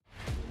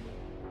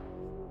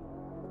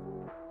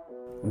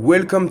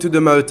Welcome to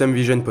the Maritime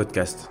Vision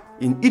podcast.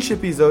 In each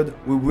episode,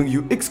 we bring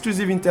you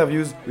exclusive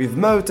interviews with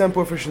maritime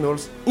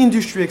professionals,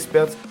 industry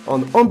experts,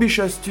 and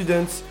ambitious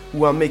students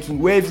who are making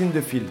waves in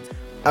the field.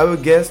 Our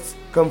guests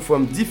come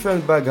from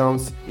different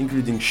backgrounds,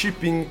 including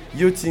shipping,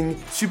 yachting,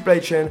 supply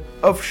chain,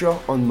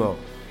 offshore, and more.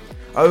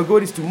 Our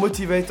goal is to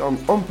motivate and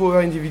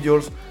empower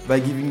individuals by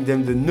giving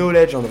them the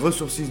knowledge and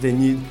resources they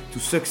need to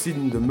succeed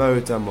in the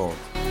maritime world.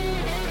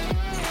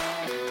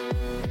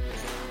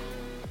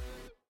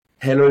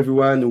 Hello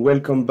everyone,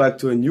 welcome back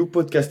to a new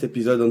podcast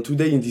episode. And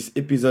today in this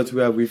episode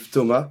we are with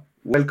Thomas.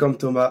 Welcome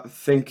Thomas,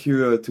 thank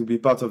you to be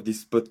part of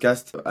this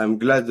podcast. I'm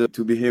glad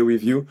to be here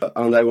with you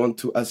and I want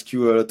to ask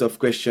you a lot of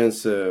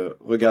questions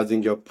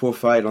regarding your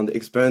profile and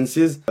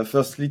experiences.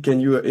 Firstly,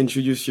 can you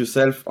introduce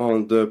yourself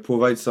and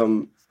provide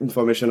some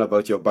information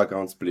about your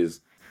backgrounds,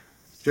 please?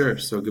 Sure.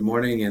 So good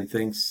morning and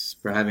thanks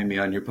for having me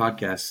on your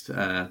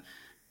podcast.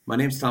 My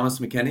name's Thomas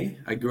McKenney.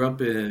 I grew up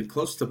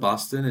close to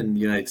Boston in the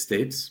United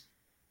States.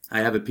 I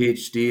have a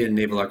PhD in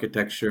naval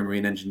architecture and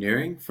marine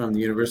engineering from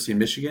the University of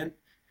Michigan.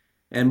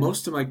 And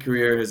most of my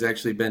career has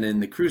actually been in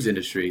the cruise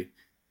industry,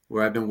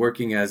 where I've been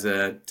working as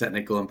a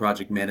technical and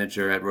project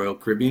manager at Royal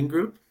Caribbean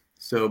Group.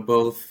 So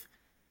both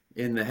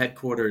in the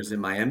headquarters in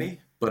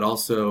Miami, but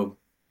also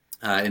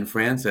in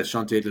France at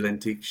Chantier de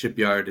l'Antique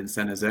Shipyard in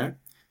Saint-Nazaire,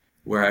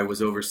 where I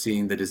was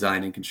overseeing the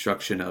design and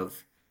construction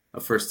of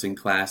a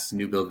first-in-class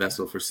new-build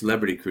vessel for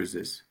celebrity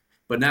cruises.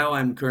 But now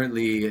I'm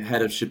currently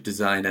head of ship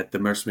design at the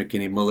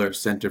McKenney Muller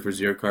Center for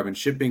Zero Carbon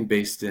Shipping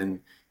based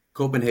in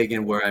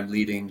Copenhagen, where I'm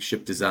leading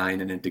ship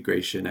design and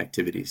integration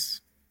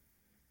activities.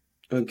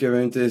 Okay,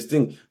 very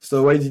interesting.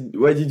 So why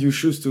did you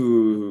choose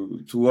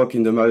to work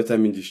in the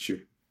maritime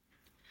industry?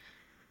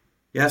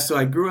 Yeah, so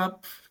I grew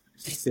up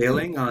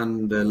sailing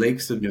on the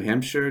lakes of New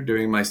Hampshire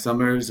during my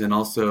summers, and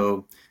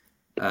also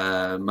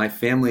my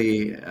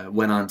family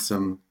went on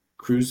some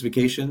cruise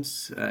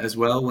vacations as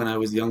well when I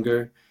was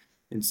younger.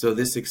 And so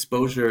this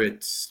exposure,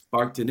 it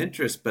sparked an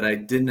interest, but I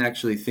didn't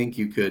actually think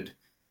you could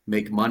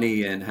make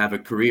money and have a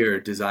career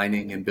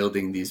designing and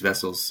building these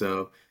vessels.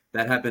 So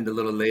that happened a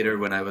little later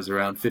when I was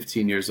around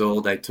 15 years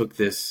old. I took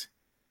this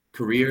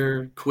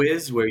career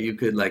quiz where you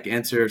could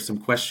answer some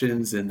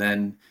questions and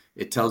then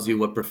it tells you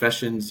what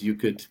professions you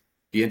could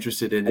be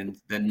interested in. And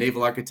then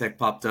naval architect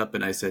popped up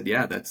and I said,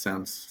 yeah, that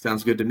sounds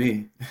good to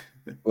me.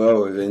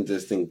 Wow, very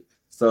interesting.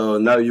 So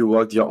now you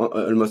worked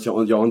almost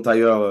your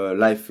entire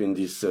life in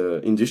this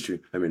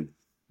industry, I mean.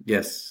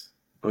 Yes.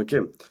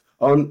 Okay.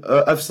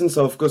 I've seen,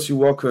 so of course, you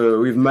work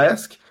with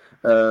Maersk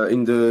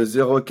in the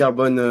Zero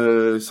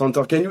Carbon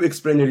Center. Can you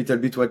explain a little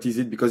bit what is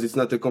it? Because it's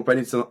not a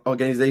company, it's an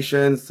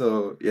organization.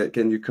 So yeah,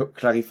 can you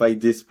clarify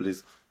this,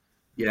 please?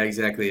 Yeah,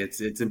 exactly.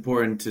 It's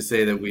important to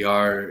say that we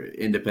are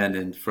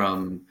independent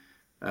from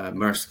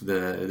Maersk,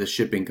 the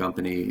shipping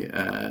company.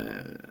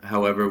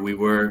 However, we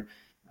were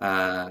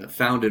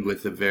founded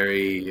with a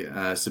very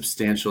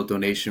substantial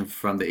donation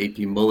from the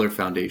A.P. Muller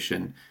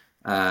Foundation.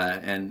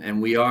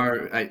 And we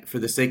are, for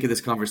the sake of this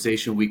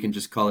conversation, we can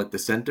just call it the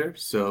center.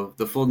 So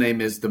the full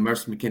name is the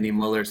McKenney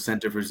Muller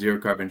Center for Zero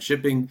Carbon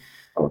Shipping,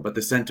 but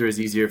the center is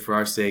easier for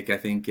our sake, I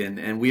think.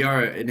 And we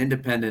are an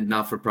independent,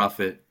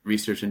 not-for-profit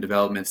research and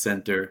development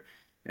center.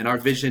 And our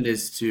vision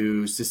is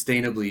to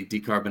sustainably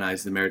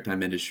decarbonize the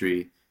maritime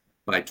industry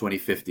by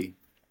 2050.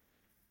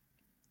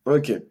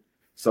 Okay.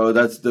 So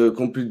that's the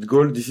complete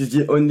goal. This is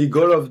the only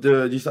goal of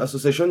this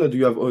association, or do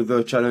you have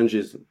other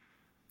challenges?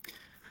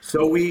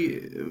 So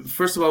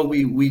first of all,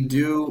 we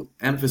do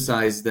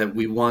emphasize that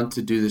we want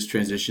to do this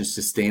transition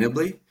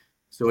sustainably.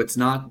 So it's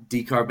not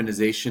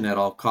decarbonization at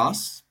all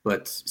costs,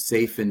 but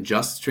safe and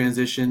just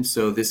transition.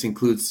 So this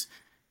includes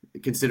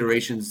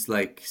considerations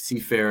like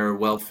seafarer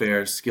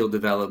welfare, skill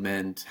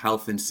development,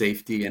 health and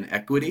safety, and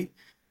equity.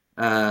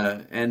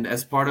 And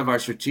as part of our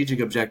strategic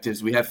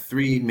objectives, we have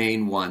three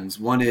main ones.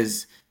 One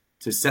is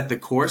to set the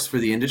course for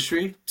the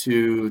industry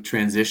to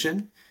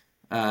transition.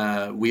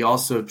 We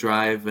also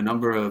drive a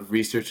number of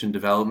research and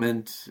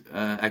development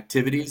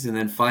activities. And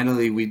then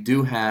finally, we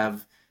do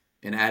have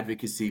an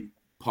advocacy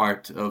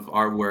part of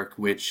our work,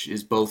 which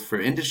is both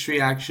for industry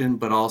action,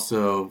 but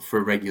also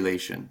for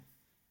regulation.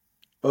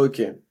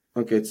 Okay.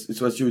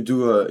 It's what you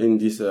do in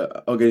this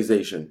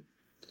organization.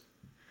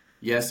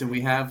 Yes, and we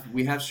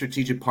have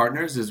strategic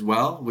partners as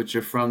well, which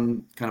are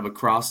from kind of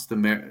across the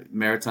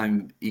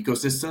maritime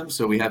ecosystem.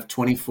 So we have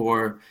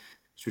 24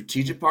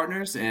 strategic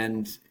partners,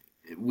 and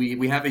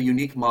we have a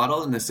unique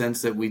model in the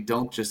sense that we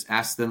don't just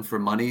ask them for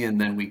money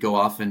and then we go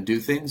off and do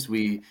things.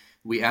 We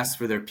ask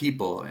for their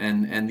people,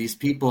 and these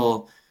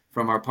people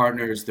from our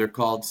partners, they're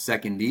called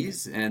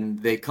secondees,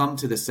 and they come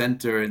to the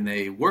center and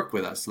they work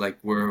with us like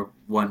we're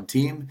one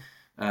team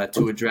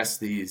to address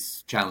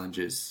these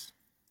challenges.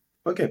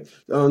 Okay.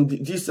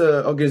 This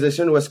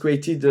organization was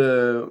created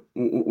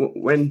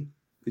when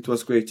it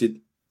was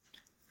created?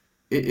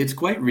 It's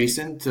quite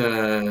recent.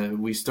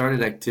 We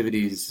started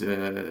activities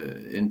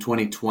in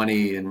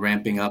 2020 and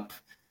ramping up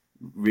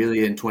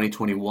really in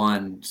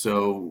 2021.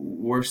 So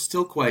we're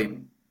still quite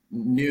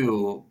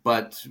new,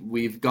 but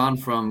we've gone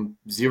from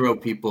 0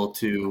 people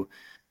to,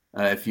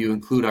 if you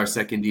include our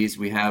secondees,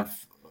 we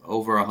have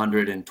over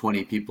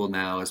 120 people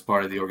now as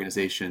part of the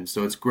organization.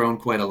 So it's grown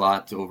quite a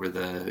lot over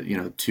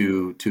the,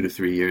 two to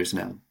 3 years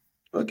now.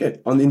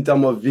 Okay. And in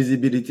terms of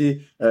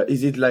visibility,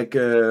 is it like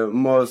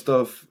most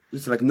of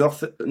it's like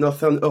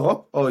Northern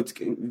Europe, or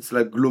it's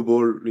like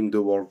global in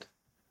the world?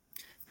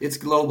 It's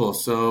global.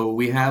 So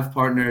we have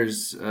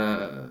partners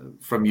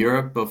from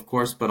Europe, of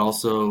course, but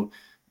also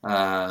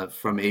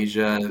from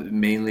Asia,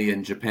 mainly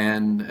in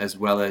Japan, as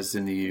well as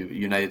in the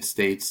United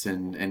States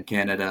and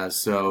Canada.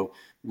 So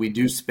we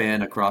do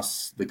span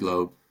across the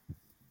globe.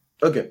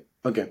 Okay.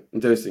 Okay.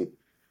 Interesting.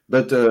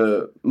 But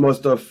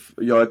most of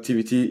your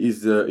activity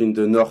is in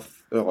the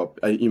North Europe,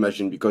 I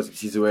imagine, because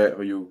this is where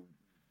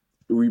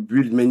we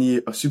build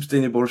many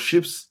sustainable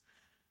ships.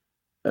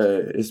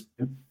 Is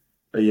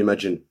I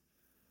imagine.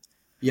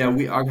 Yeah,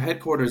 our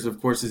headquarters, of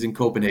course, is in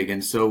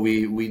Copenhagen, so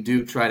we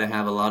do try to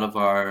have a lot of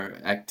our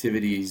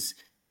activities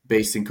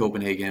based in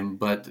Copenhagen,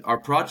 but our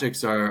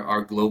projects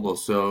are global.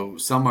 So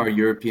some are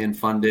European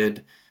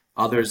funded,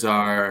 others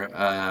are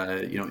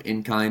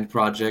in-kind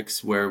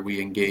projects where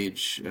we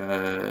engage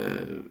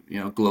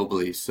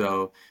globally.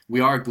 So we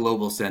are a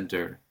global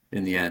center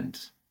in the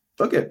end.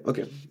 Okay,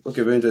 okay,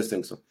 okay, very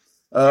interesting. So,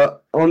 I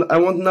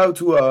want now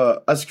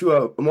to ask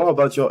you more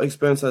about your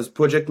experience as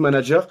project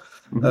manager.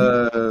 Mhm.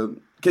 Uh,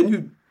 can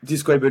you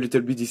describe a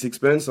little bit this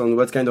experience and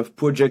what kind of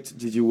project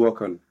did you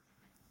work on?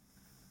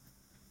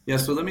 Yeah,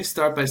 so let me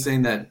start by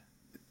saying that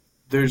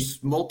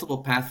there's multiple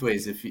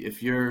pathways.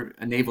 If you're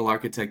a naval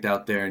architect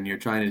out there and you're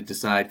trying to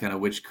decide kind of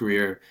which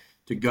career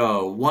to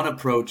go, one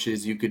approach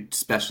is you could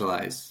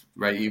specialize,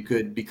 right? You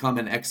could become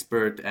an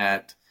expert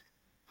at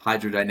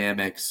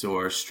hydrodynamics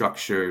or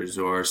structures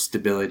or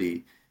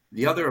stability.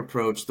 The other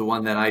approach, the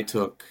one that I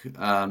took,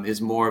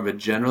 is more of a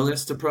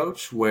generalist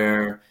approach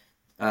where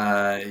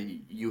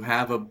you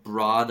have a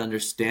broad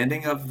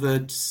understanding of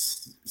the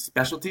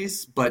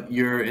specialties, but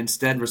you're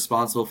instead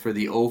responsible for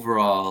the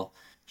overall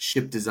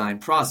ship design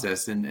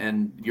process.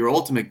 And your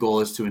ultimate goal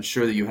is to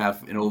ensure that you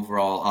have an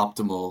overall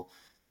optimal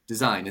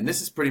design. And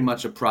this is pretty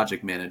much a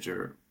project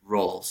manager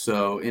role.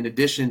 So, in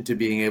addition to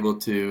being able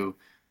to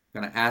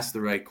kind of ask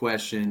the right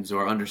questions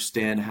or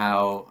understand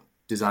how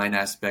design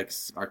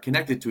aspects are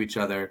connected to each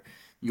other,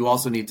 you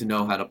also need to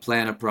know how to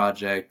plan a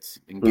project,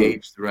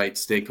 Hmm. engage the right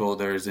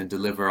stakeholders, and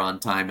deliver on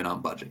time and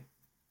on budget.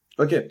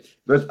 Okay,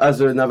 but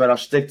as a naval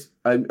architect,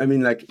 I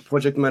mean, like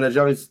project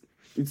manager is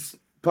it's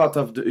part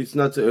of the it's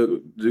not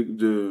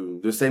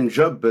the same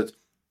job, but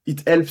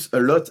it helps a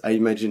lot, I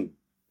imagine.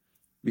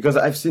 Because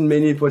I've seen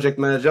many project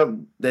manager,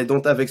 they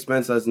don't have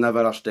experience as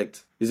naval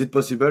architect. Is it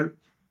possible?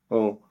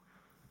 Oh,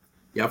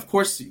 Yeah, of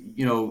course,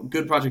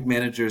 good project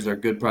managers are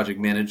good project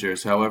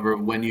managers. However,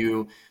 when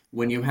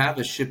you have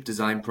a ship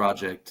design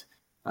project,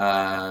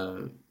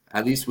 uh,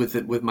 at least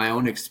with my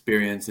own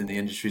experience in the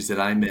industries that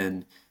I'm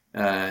in,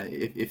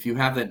 if you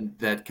have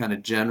that kind of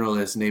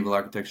generalist naval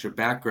architecture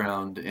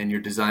background and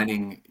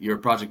you're a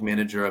project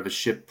manager of a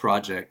ship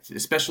project,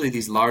 especially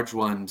these large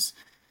ones.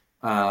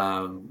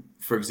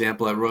 For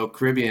example, at Royal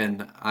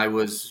Caribbean, I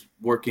was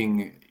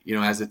working,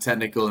 as a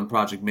technical and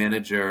project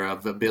manager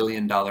of $1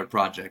 billion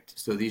project.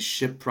 So these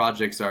ship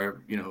projects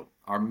are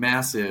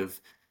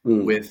massive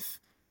hmm, with,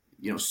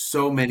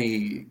 so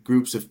many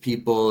groups of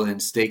people and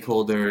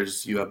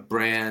stakeholders. You have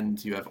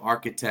brand, you have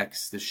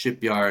architects, the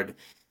shipyard,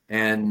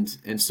 and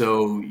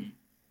so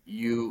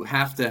you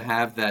have to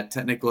have that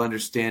technical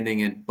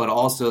understanding but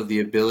also the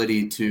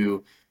ability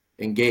to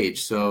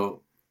engage.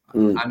 So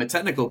hmm, I'm a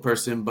technical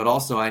person, but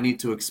also I need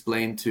to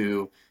explain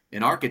to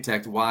an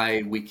architect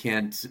why we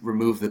can't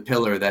remove the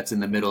pillar that's in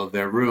the middle of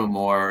their room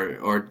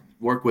or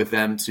work with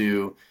them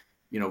to,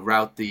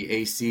 route the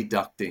AC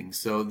ducting.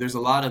 So there's a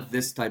lot of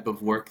this type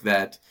of work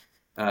that,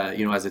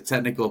 as a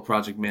technical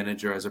project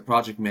manager, as a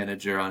project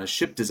manager on a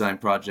ship design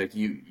project,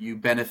 you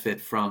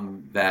benefit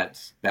from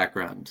that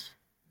background.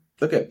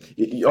 okay.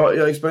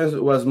 Your experience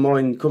was more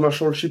in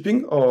commercial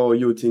shipping or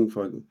yachting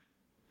for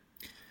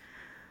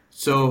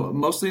So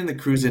mostly in the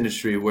cruise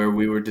industry where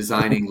we were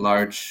designing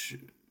large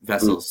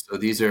Hmm, vessels. So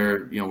these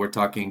are, we're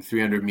talking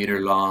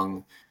 300-meter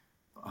long,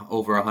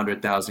 over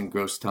 100,000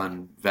 gross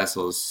ton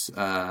vessels.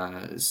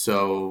 I'd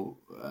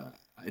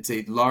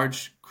say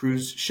large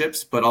cruise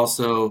ships, but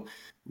also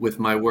with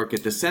my work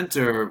at the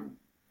center,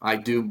 I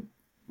do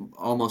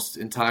almost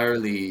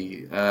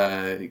entirely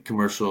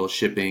commercial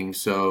shipping.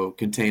 So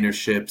container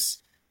ships,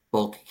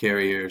 bulk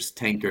carriers,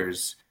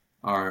 tankers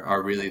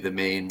are really the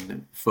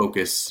main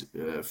focus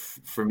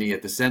for me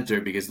at the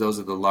center because those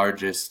are the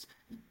largest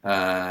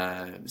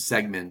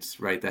segments,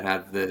 right, that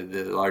have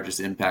the largest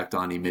impact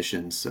on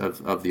emissions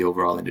of the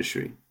overall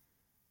industry.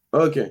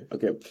 okay,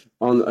 okay.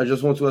 And I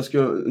just want to ask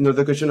you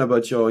another question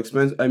about your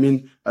experience. I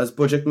mean, as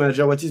project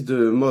manager, what is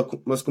the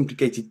most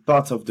complicated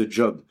part of the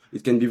job?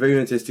 It can be very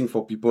interesting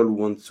for people who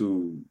want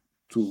to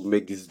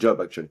make this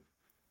job actually.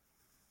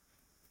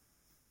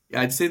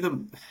 Yeah, I'd say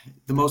the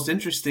most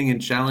interesting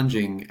and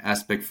challenging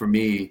aspect for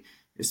me,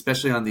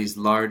 especially on these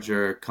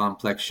larger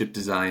complex ship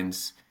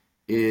designs,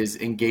 is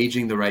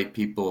engaging the right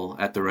people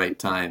at the right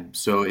time.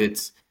 So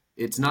it's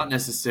it's not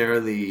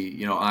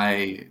necessarily,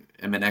 I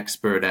am an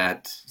expert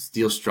at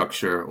steel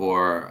structure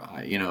or,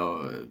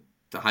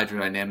 the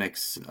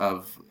hydrodynamics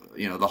of,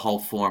 the hull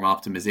form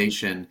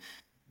optimization,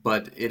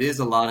 but it is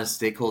a lot of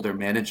stakeholder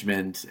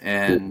management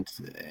and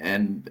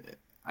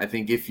I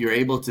think if you're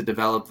able to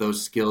develop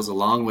those skills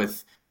along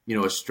with,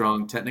 a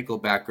strong technical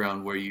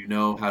background where you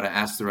know how to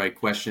ask the right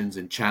questions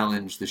and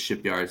challenge the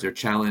shipyards or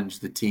challenge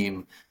the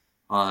team,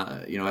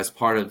 as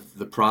part of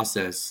the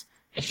process,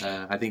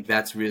 I think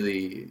that's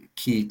really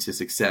key to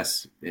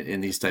success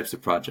in these types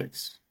of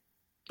projects.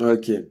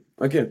 Okay,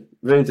 okay,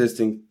 very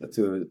interesting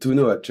to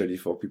know actually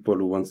for people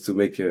who wants to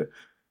make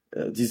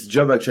this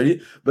job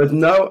actually. But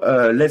now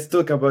let's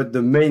talk about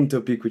the main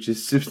topic, which is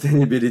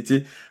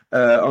sustainability.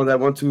 And I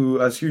want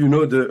to ask you,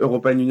 the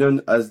European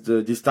Union has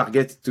this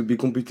target to be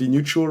completely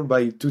neutral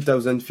by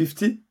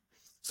 2050.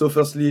 So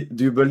firstly,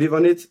 do you believe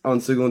on it?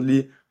 And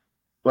secondly,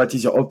 what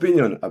is your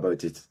opinion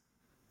about it?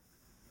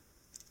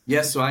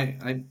 Yes, so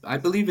I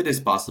believe it is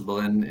possible,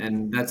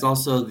 and that's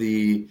also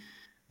the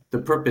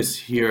purpose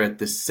here at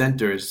the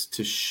center is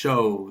to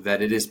show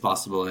that it is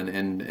possible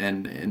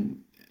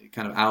and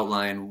kind of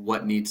outline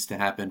what needs to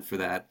happen for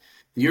that.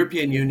 The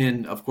European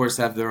Union, of course,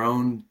 have their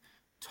own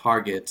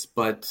targets,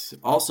 but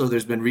also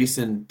there's been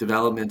recent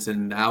developments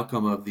in the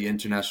outcome of the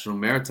International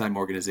Maritime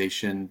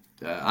Organization,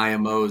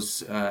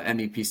 IMO's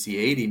MEPC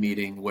 80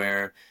 meeting,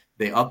 where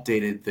they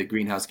updated the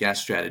greenhouse gas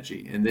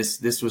strategy. And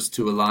this was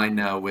to align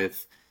now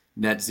with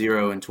net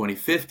zero in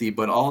 2050,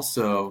 but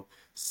also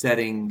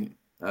setting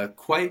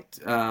quite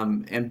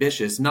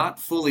ambitious, not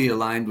fully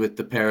aligned with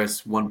the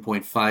Paris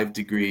 1.5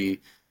 degree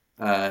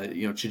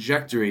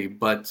trajectory,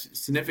 but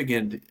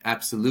significant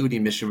absolute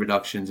emission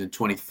reductions in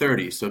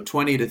 2030. So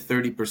 20 to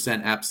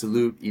 30%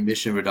 absolute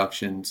emission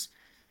reductions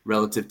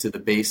relative to the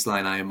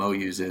baseline IMO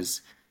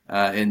uses,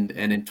 and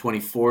in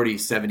 2040,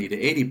 70 to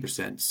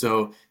 80%.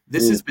 So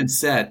this has been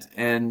set,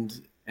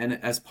 and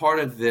as part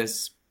of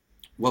this,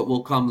 what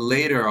will come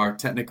later are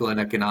technical and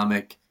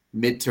economic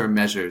midterm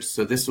measures.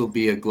 So this will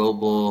be a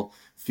global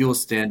fuel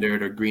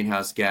standard or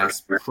greenhouse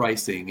gas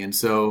pricing. And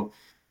so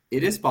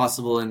it is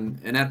possible.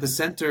 And at the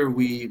center,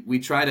 we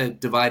try to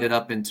divide it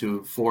up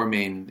into four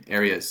main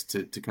areas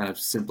to kind of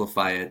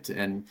simplify it.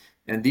 And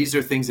these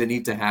are things that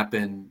need to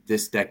happen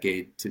this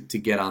decade to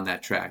get on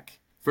that track.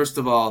 First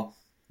of all,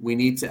 we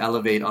need to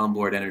elevate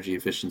onboard energy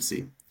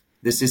efficiency.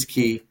 This is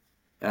key.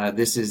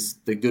 This is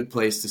the good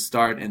place to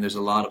start, and there's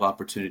a lot of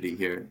opportunity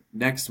here.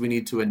 Next, we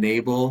need to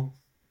enable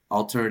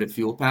alternative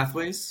fuel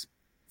pathways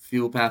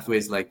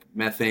like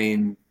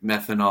methane,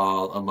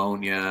 methanol,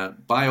 ammonia,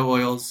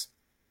 bio-oils.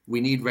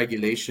 We need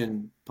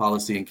regulation,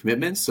 policy, and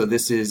commitments. So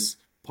this is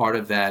part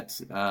of that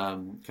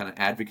kind of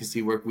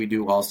advocacy work we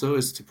do also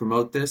is to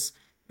promote this.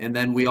 And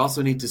then we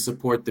also need to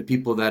support the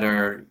people that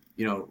are,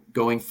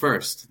 going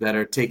first, that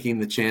are taking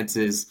the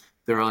chances.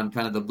 They're on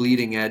kind of the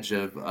bleeding edge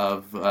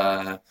of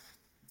the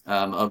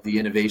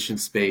innovation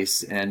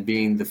space and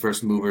being the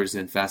first movers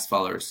and fast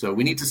followers. So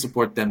we need to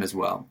support them as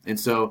well. And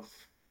so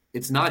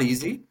it's not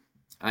easy.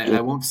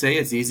 I won't say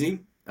it's easy.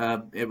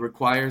 It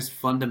requires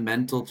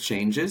fundamental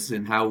changes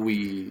in how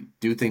we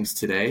do things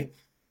today,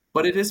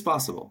 but it is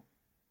possible.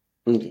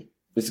 Okay.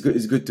 It's good.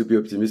 It's good to be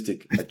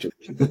optimistic, actually.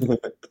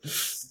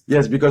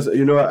 Yes, because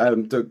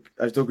I've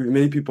talked with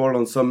many people,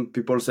 and some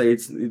people say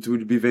it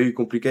will be very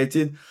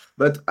complicated.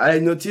 But I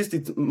noticed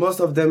it. Most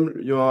of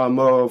them, are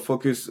more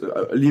focused,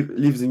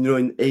 lives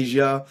in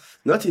Asia,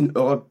 not in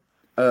Europe.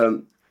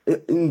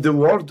 In the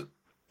world,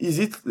 is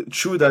it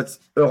true that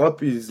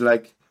Europe is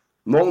like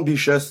more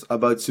ambitious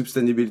about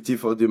sustainability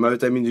for the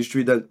maritime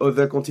industry than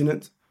other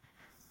continents?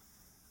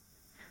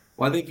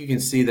 Well, I think you can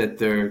see that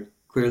they're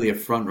clearly a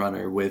front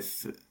runner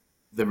with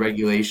the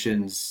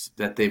regulations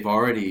that they've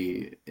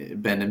already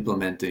been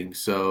implementing.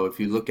 So if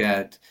you look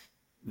at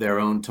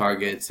their own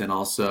targets, and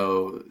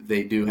also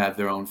they do have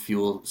their own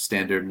fuel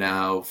standard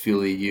now,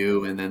 Fuel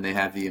EU, and then they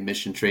have the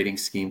emission trading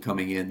scheme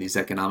coming in, these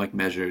economic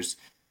measures.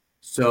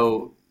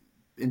 So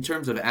in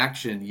terms of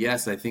action,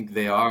 yes, I think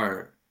they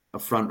are a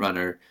front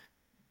runner.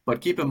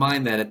 But keep in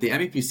mind that at the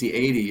MEPC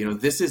 80,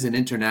 this is an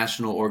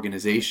international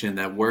organization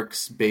that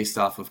works based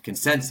off of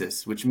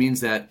consensus, which means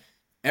that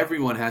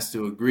everyone has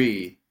to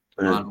agree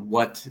on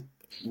what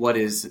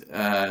is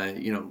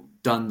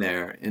done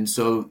there. And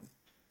so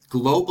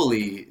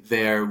globally,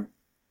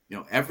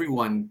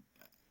 everyone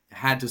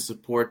had to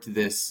support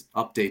this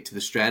update to the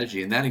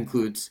strategy, and that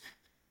includes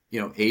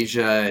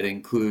Asia, it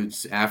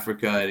includes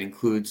Africa, it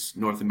includes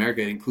North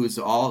America, it includes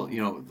all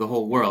the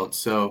whole world.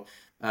 So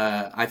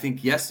I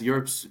think yes,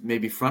 Europe's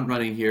maybe front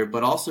running here,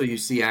 but also you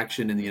see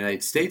action in the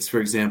United States,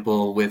 for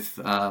example, with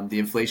the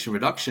Inflation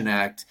Reduction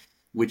Act,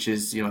 which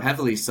is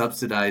heavily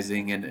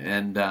subsidizing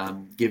and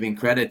giving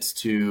credits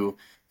to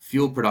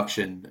fuel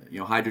production,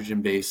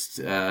 hydrogen-based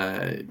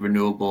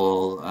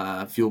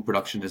renewable fuel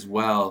production as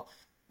well,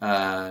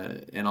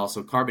 and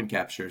also carbon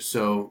capture.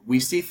 So we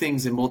see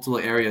things in multiple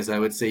areas. I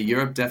would say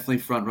Europe definitely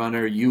front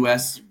runner.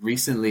 U.S.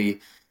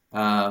 recently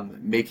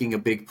making a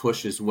big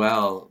push as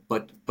well,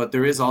 but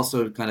there is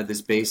also kind of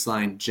this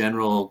baseline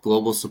general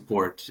global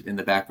support in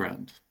the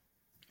background.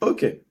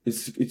 Okay,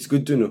 it's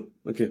good to know.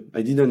 Okay,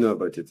 I didn't know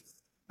about it.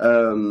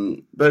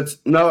 But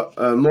now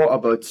more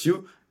about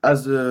you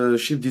as a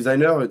ship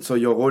designer. So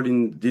your role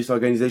in this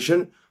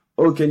organization,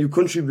 how can you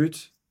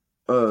contribute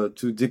to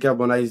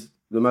decarbonize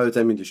the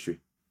maritime industry?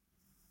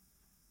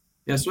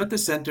 Yeah, so at the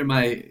center,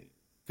 my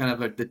kind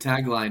of the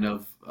tagline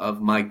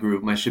of my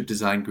group, my ship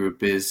design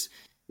group, is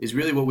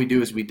really what we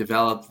do is we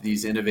develop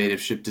these innovative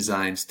ship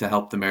designs to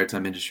help the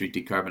maritime industry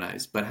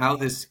decarbonize. But how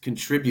this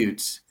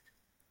contributes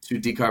to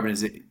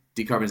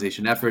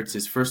decarbonization efforts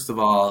is, first of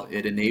all,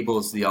 it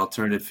enables the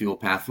alternative fuel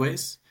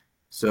pathways.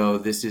 So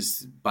this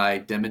is by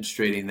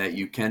demonstrating that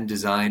you can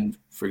design,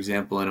 for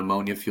example, an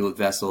ammonia fueled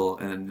vessel,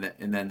 and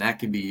then that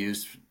can be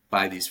used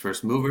by these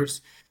first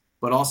movers,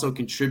 but also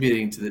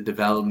contributing to the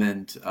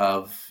development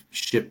of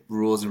ship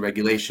rules and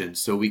regulations.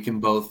 So we can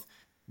both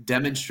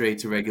demonstrate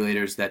to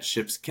regulators that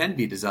ships can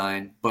be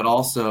designed, but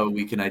also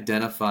we can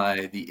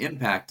identify the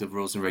impact of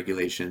rules and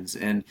regulations.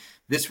 And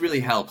this really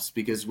helps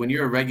because when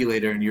you're a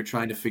regulator and you're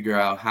trying to figure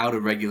out how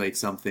to regulate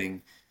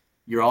something,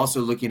 you're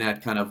also looking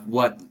at kind of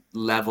what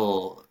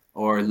level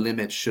or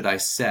limit should I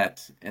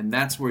set? And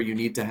that's where you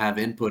need to have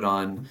input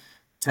on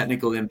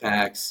technical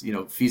impacts,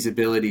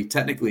 feasibility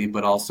technically,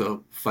 but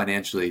also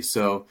financially.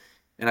 So,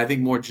 and I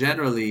think more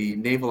generally,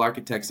 naval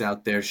architects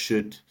out there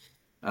should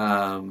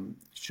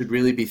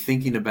really be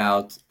thinking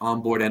about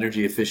onboard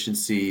energy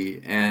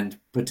efficiency and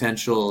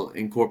potential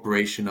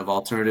incorporation of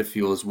alternative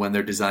fuels when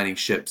they're designing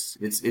ships.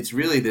 It's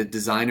really the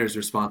designer's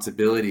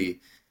responsibility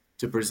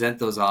to present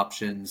those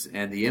options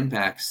and the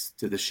impacts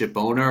to the ship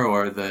owner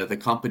or the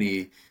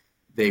company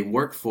they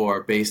work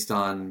for based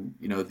on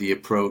the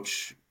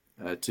approach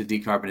to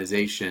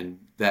decarbonization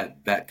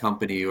that that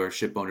company or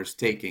ship owner's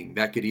taking.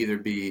 That could either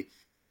be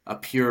a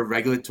pure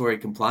regulatory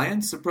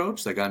compliance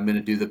approach, like I'm going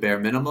to do the bare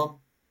minimum,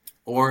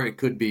 or it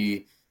could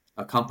be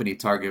a company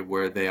target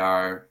where they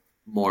are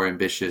more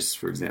ambitious,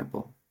 for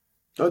example.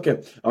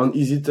 Okay, and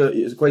is it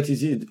it's quite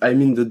easy? I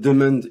mean, the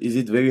demand is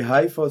it very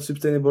high for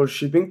sustainable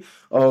shipping,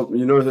 or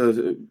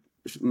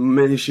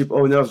many ship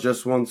owners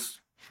just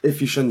want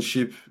efficient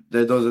ship.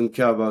 They don't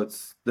care about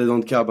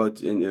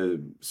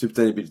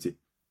sustainability.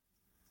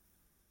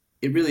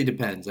 It really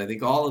depends. I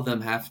think all of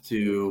them have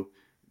to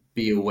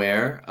be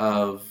aware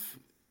of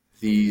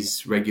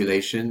these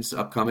regulations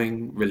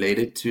upcoming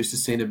related to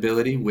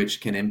sustainability,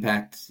 which can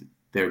impact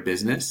their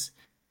business.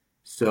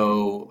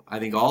 So I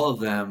think all of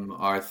them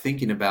are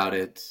thinking about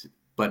it,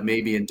 but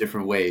maybe in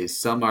different ways.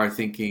 Some are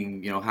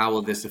thinking, how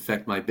will this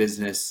affect my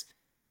business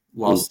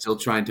while Mm. still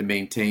trying to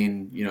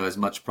maintain, as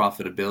much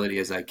profitability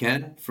as I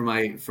can for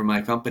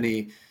my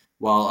company,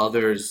 while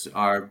others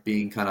are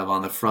being kind of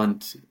on the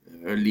front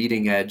or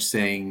leading edge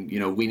saying,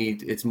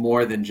 it's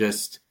more than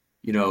just,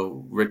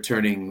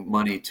 returning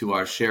money to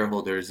our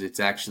shareholders. It's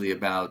actually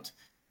about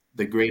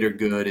the greater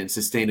good and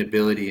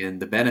sustainability and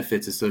the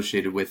benefits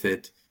associated with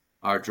it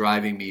are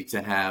driving me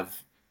to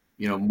have,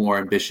 more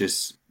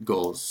ambitious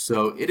goals.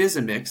 So it is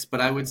a mix,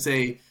 but I would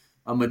say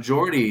a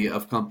majority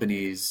of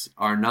companies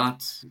are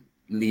not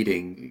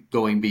leading,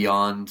 going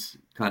beyond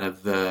kind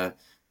of the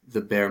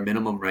bare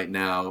minimum right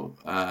now.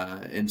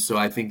 And so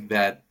I think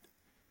that,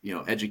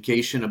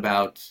 education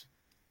about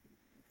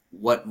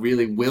what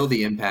really will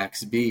the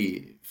impacts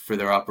be for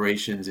their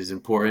operations is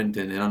important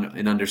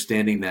and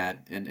understanding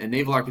that. And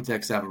naval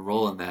architects have a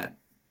role in that.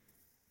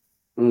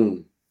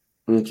 Mm.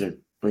 Okay,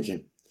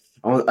 okay.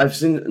 I've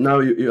seen now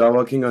you are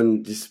working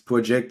on this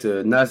project,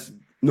 NAS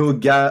No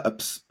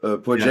Gaps Yeah.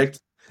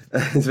 project.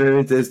 It's very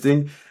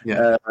interesting,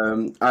 Yeah.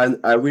 and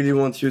I really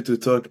want you to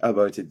talk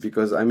about it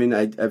because I mean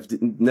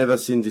never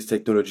seen this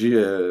technology.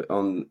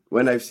 On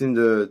when I've seen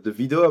the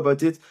video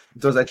about it,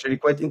 it was actually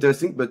quite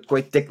interesting but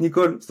quite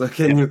technical. So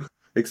can you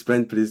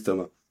explain, please,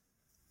 Thomas?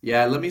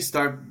 Yeah, let me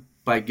start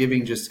by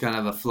giving just kind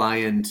of a fly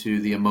into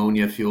the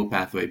ammonia fuel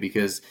pathway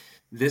because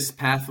this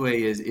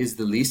pathway is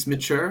the least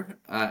mature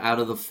out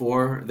of the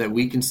four that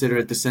we consider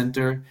at the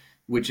center,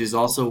 which is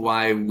also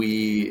why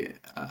we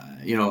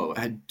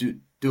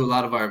do a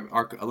lot of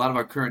a lot of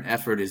our current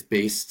effort is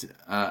based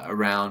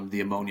around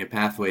the ammonia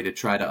pathway to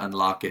try to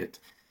unlock it.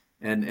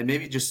 And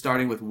maybe just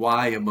starting with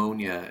why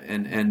ammonia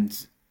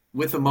and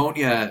with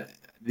ammonia,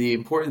 the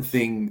important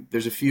thing,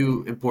 there's a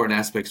few important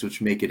aspects which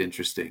make it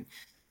interesting.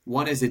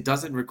 One is it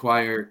doesn't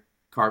require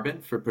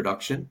carbon for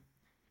production,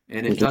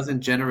 and it Okay.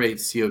 doesn't generate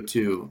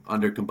CO2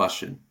 under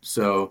combustion.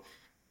 So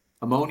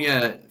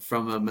ammonia,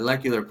 from a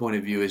molecular point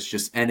of view, is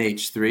just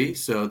NH3,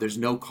 so there's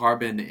no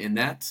carbon in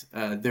that.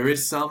 There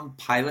is some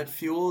pilot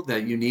fuel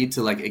that you need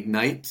to like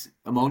ignite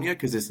ammonia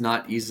because it's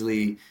not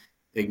easily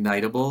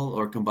ignitable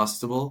or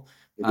combustible.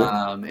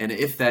 Okay. And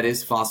if that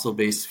is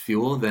fossil-based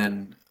fuel,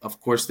 then of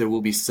course there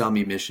will be some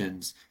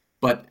emissions.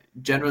 But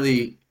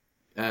generally,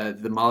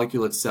 the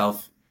molecule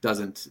itself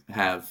doesn't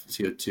have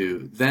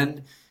CO2.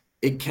 Then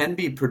it can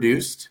be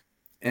produced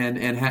and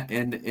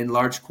in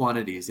large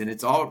quantities. And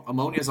it's all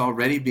ammonia is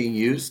already being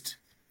used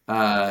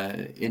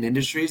in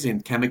industries,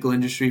 in chemical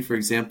industry, for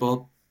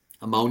example.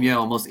 Ammonia,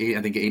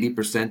 I think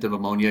 80% of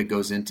ammonia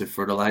goes into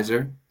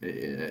fertilizer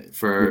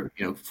for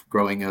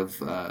growing of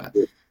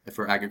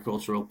for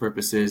agricultural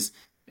purposes.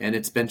 and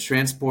it's been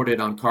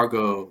transported on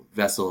cargo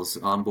vessels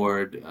on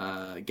board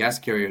gas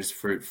carriers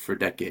for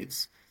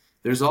decades.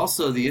 There's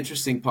also the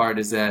interesting part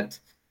is that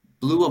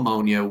blue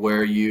ammonia,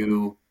 where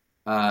you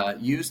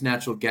use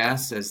natural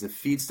gas as the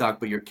feedstock,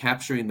 but you're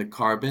capturing the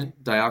carbon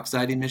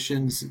dioxide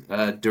emissions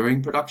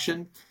during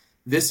production.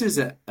 This is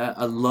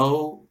a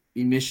low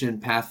emission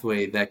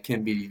pathway that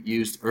can be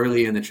used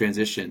early in the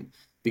transition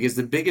because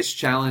the biggest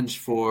challenge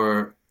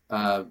for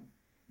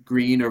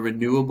green or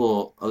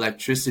renewable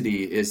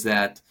electricity is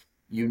that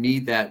you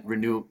need that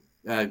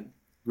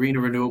green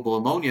or renewable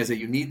ammonia is that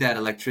you need that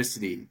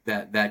electricity,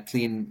 that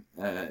clean,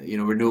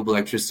 renewable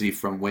electricity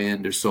from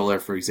wind or solar,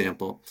 for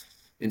example.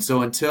 And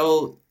so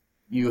until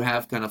you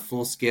have kind of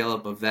full scale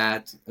up of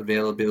that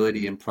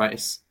availability and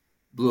price,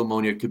 blue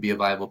ammonia could be a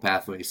viable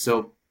pathway.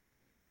 So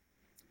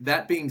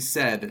that being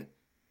said,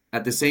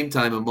 at the same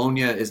time,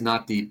 ammonia is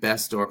not the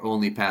best or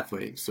only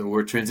pathway. So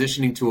we're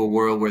transitioning to a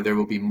world where there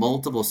will be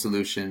multiple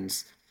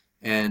solutions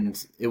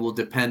and it will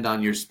depend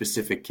on your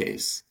specific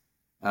case.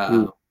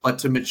 But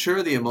to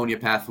mature the ammonia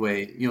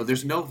pathway,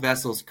 there's no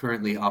vessels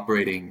currently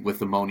operating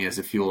with ammonia as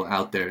a fuel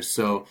out there.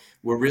 So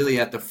we're really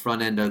at the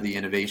front end of the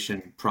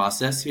innovation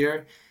process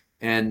here.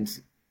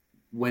 And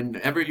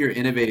whenever you're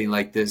innovating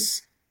like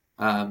this,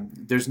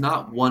 there's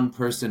not one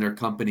person or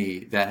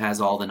company that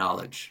has all the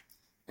knowledge.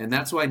 And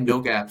that's why No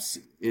Gaps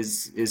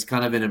is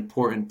kind of an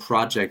important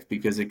project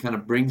because it kind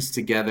of brings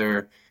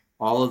together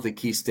all of the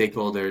key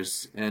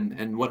stakeholders.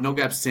 And what No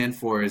Gaps stand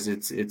for is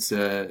it's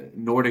a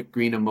Nordic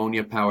green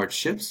ammonia powered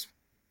ships.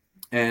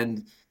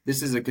 And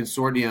this is a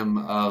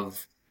consortium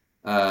of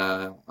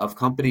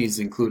companies,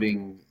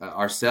 including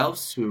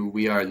ourselves, who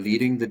we are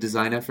leading the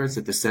design efforts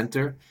at the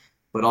center,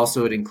 but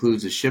also it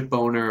includes a ship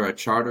owner, a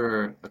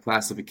charter, a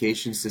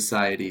classification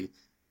society,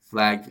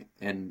 flag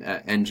and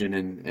engine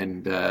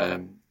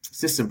and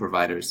system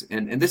providers.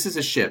 And this is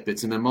a ship.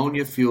 It's an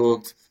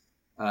ammonia-fueled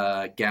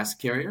gas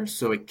carrier,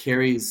 so it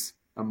carries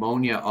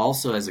ammonia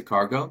also as a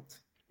cargo.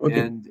 Okay.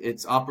 And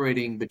it's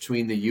operating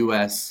between the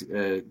U.S.,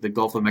 the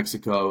Gulf of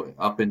Mexico,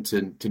 up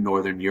into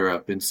Northern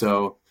Europe. And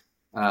so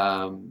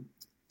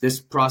this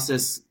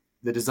process,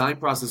 the design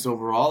process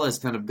overall has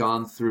kind of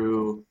gone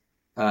through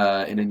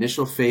an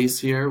initial phase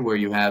here where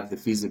you have the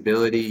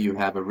feasibility, you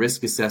have a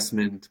risk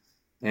assessment,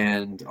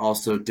 and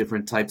also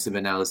different types of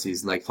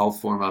analyses like hull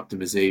form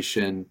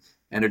optimization,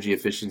 energy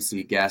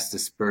efficiency, gas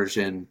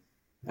dispersion.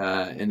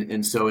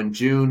 And so in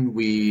June,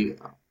 we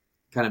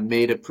kind of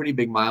made a pretty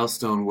big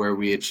milestone where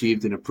we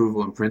achieved an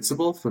approval in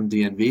principle from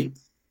DNV.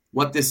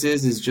 What this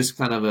is just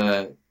kind of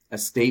a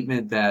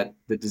statement that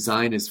the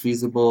design is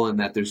feasible and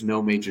that there's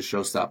no major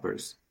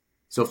showstoppers.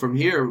 So from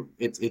here,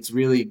 it's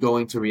really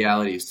going to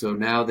reality. So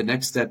now the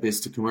next step is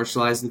to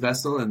commercialize the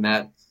vessel, and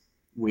that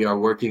we are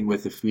working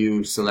with a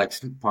few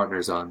select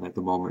partners on at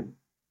the moment.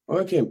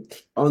 Okay.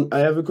 I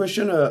have a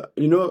question. So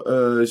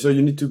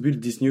you need to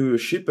build this new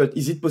ship, but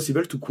is it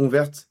possible to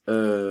convert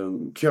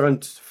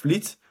current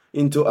fleet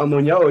into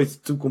ammonia, or it's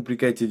too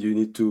complicated? You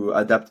need to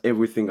adapt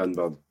everything on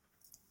board.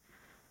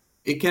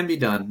 It can be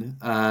done,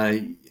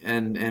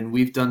 and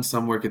we've done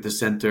some work at the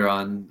center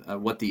on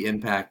what the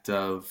impact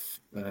of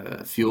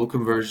fuel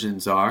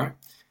conversions are.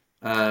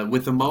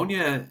 With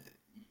ammonia,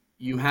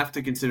 you have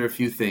to consider a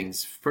few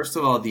things. First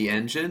of all, the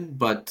engine,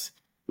 but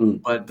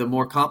the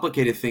more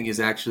complicated thing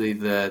is actually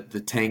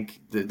the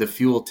tank, the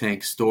fuel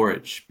tank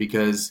storage,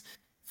 because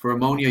for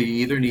ammonia, you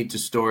either need to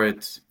store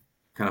it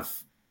kind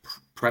of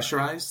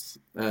pressurized,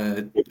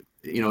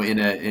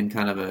 in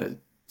kind of a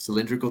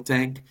cylindrical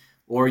tank,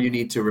 or you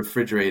need to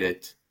refrigerate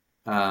it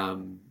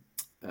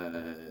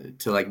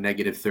to like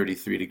negative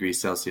 33 degrees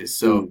Celsius.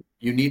 So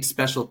you need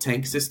special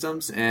tank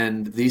systems,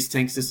 and these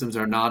tank systems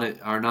are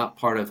not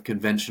part of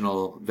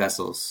conventional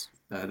vessels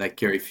that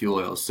carry fuel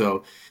oil.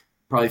 So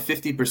probably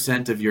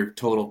 50% of your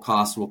total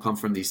cost will come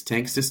from these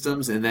tank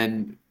systems, and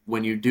then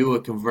when you do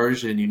a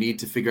conversion, you need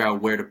to figure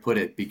out where to put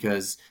it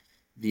because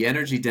the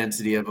energy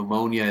density of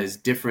ammonia is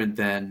different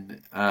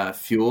than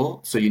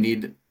fuel. So you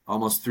need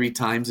almost 3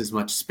 times as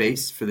much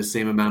space for the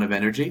same amount of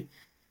energy.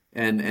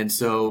 And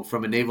so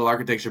from a naval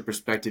architecture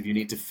perspective, you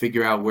need to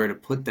figure out where to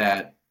put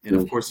that. And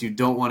of course, you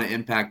don't want to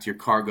impact your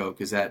cargo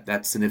because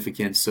that's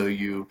significant. So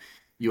you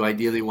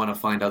ideally want to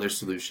find other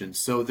solutions.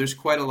 So there's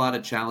quite a lot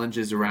of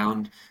challenges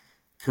around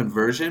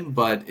conversion,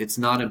 but it's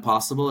not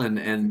impossible.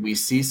 And we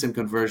see some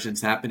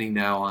conversions happening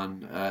now on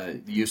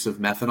the use of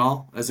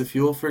methanol as a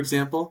fuel, for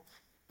example,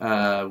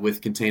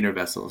 with container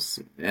vessels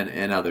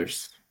and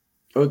others.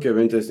 Okay,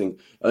 very interesting.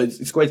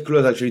 It's quite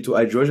close actually to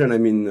hydrogen. I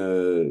mean,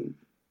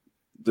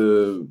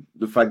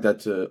 the fact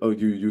that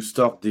you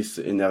store this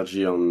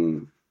energy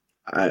on,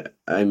 I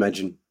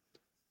imagine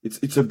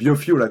it's a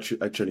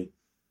biofuel actually.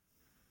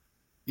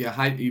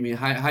 Yeah, you mean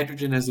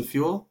hydrogen as a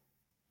fuel?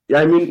 Yeah,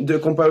 I mean the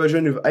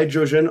comparison with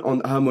hydrogen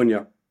on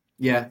ammonia.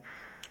 Yeah.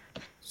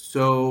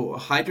 So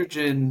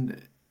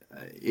hydrogen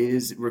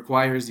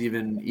requires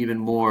even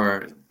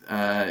more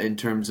in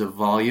terms of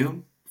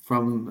volume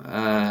from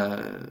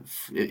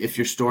if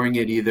you're storing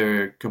it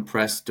either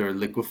compressed or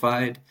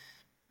liquefied.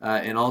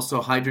 and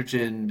also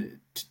hydrogen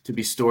to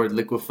be stored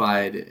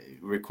liquefied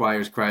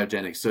requires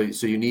cryogenics.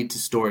 So you need to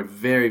store it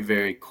very,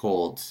 very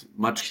cold,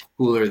 much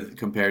cooler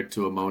compared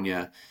to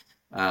ammonia.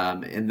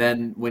 And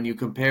then when you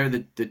compare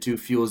the two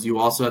fuels, you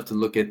also have to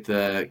look at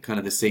the kind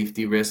of the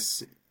safety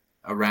risks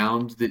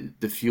around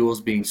the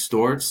fuels being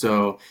stored.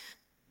 So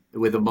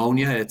with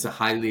ammonia, it's a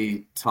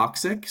highly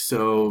toxic,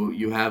 so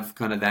you have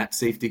kind of that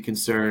safety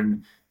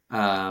concern.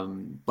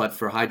 But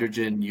for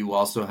hydrogen, you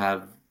also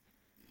have,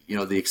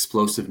 the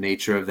explosive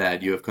nature of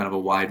that. You have kind of a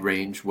wide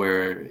range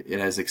where it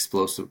has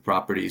explosive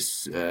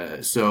properties.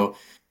 So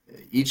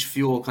each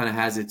fuel kind of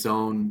has its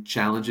own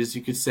challenges,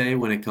 you could say,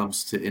 when it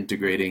comes to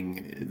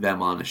integrating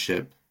them on a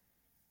ship.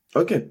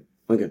 Okay,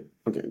 okay,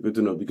 good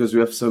to know because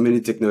we have so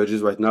many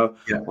technologies right now.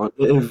 Yeah. On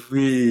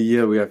every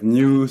year we have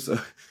news.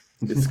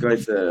 It's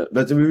quite,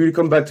 but we will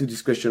come back to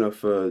this question of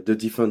the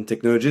different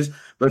technologies.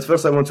 But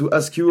first, I want to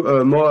ask you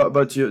more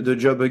about the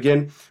job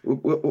again.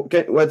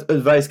 What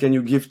advice can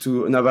you give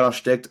to naval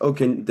architect? How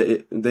can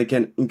they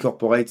can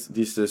incorporate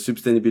this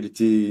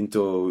sustainability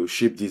into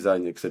ship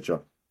design,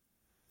 etc.?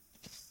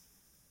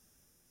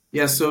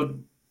 Yeah, so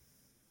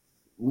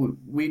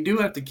we do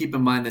have to keep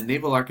in mind that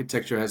naval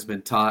architecture has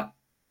been taught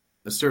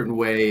a certain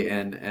way,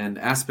 and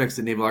aspects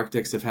that naval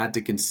architects have had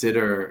to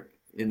consider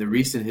in the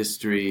recent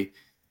history.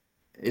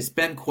 It's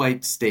been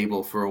quite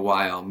stable for a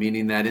while,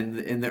 meaning that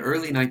in the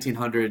early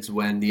 1900s,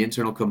 when the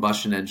internal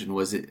combustion engine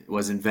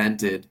was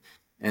invented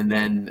and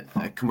then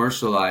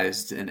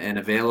commercialized and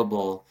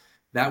available,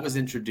 that was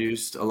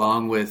introduced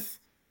along with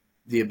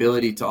the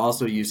ability to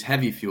also use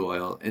heavy fuel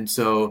oil. And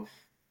so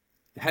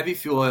heavy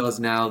fuel oil is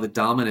now the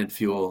dominant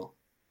fuel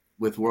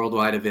with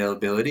worldwide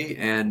availability,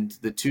 and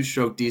the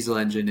two-stroke diesel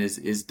engine is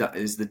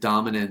the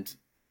dominant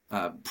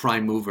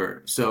prime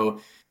mover.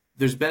 So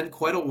there's been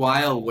quite a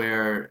while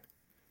where,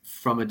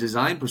 from a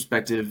design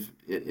perspective,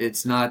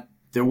 it's not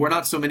there were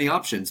not so many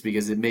options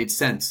because it made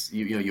sense.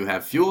 You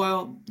have fuel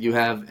oil, you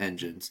have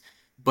engines.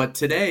 But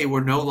today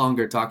we're no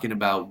longer talking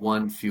about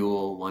one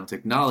fuel, one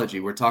technology.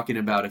 We're talking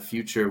about a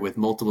future with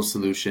multiple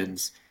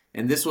solutions,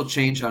 and this will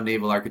change how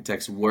naval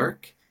architects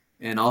work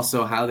and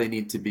also how they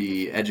need to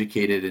be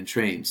educated and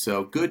trained.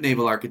 So good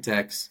naval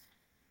architects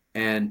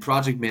and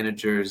project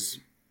managers,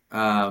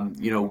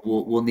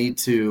 will need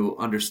to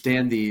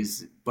understand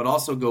these, but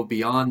also go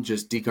beyond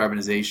just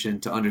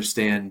decarbonization to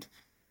understand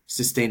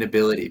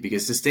sustainability,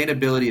 because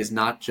sustainability is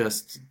not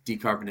just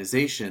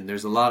decarbonization.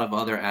 There's a lot of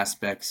other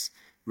aspects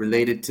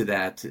related to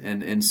that.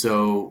 And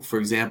so, for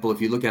example,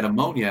 if you look at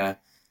ammonia,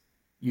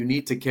 you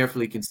need to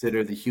carefully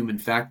consider the human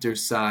factor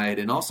side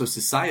and also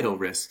societal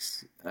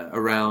risks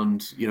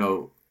around,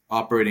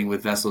 operating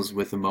with vessels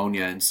with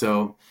ammonia. And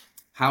so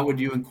how would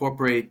you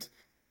incorporate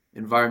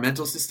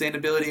environmental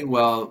sustainability?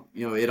 Well,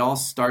 it all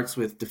starts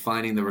with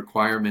defining the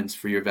requirements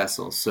for your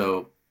vessel.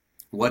 So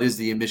what is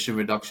the emission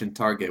reduction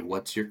target?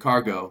 What's your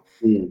cargo?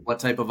 Mm. What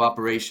type of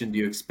operation do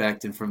you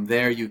expect? And from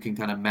there, you can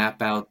kind of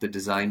map out the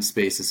design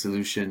space of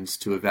solutions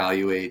to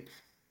evaluate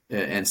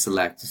and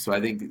select. So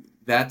I think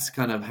that's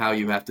kind of how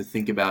you have to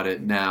think about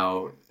it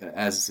now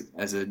as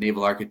a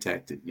naval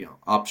architect,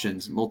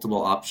 options,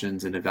 multiple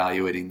options, and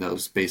evaluating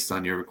those based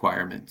on your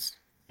requirements.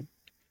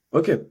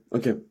 Okay.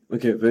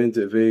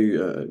 Very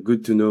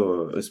good to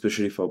know,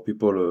 especially for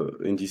people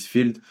in this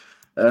field.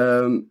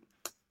 Um,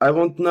 I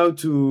want now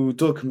to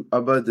talk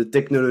about the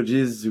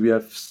technologies. We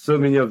have so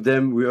many of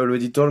them. We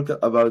already talked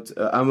about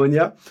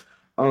ammonia.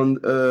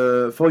 And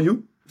for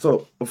you,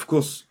 so of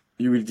course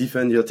you will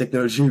defend your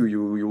technology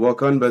you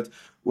work on, but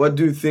what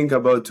do you think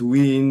about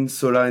wind,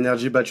 solar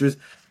energy, batteries?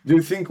 Do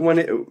you think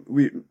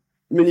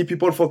many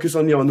people focus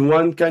only on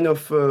one kind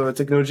of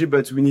technology,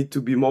 but we need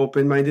to be more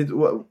open-minded?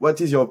 What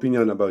is your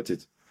opinion about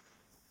it?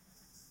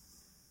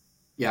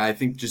 Yeah, I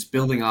think just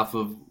building off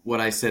of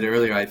what I said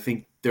earlier, I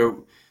think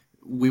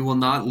we will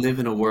not live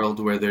in a world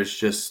where there's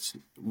just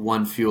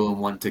one fuel and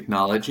one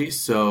technology.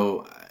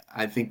 So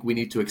I think we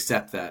need to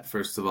accept that,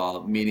 first of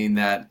all, meaning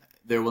that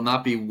there will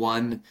not be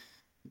one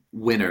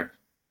winner.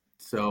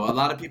 So a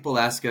lot of people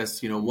ask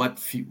us,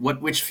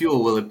 which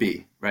fuel will it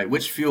be, right?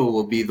 Which fuel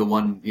will be the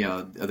one,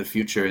 of the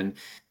future?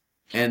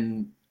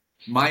 And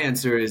my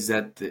answer is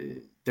that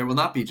there will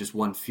not be just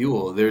one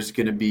fuel. There's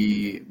going to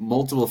be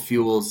multiple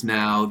fuels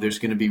now. There's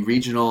going to be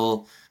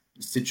regional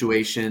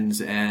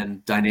situations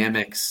and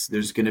dynamics.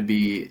 There's going to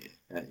be,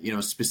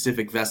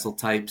 specific vessel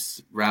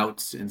types,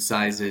 routes, and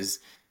sizes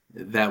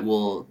that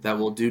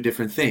will do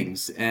different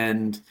things,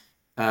 and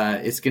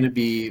it's going to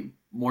be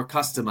more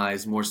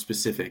customized, more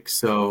specific.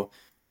 So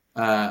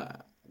uh,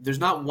 there's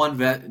not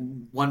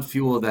one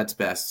fuel that's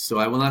best. So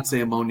I will not say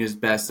ammonia is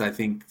best. I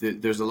think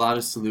there's a lot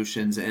of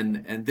solutions,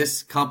 and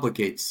this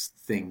complicates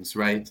things,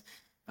 right?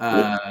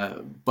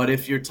 Yeah. But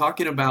if you're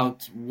talking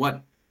about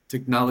what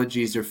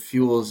technologies or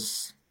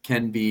fuels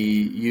can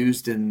be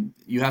used, and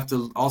you have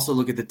to also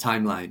look at the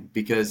timeline,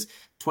 because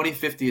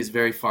 2050 is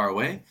very far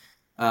away.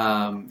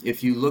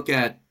 If you look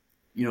at,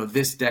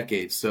 this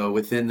decade, so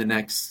within the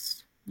next,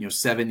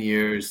 7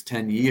 years,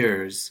 10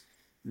 years,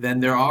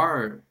 then there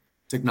are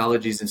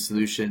technologies and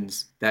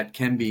solutions that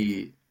can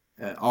be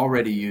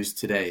already used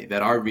today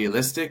that are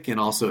realistic and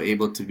also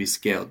able to be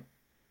scaled.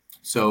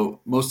 So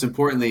most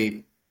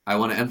importantly, I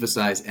want to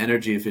emphasize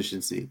energy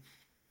efficiency.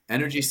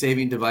 Energy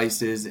saving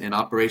devices and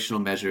operational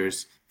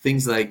measures,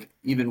 things like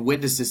even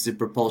wind assisted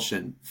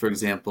propulsion, for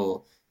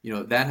example,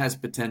 that has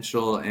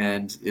potential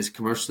and is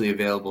commercially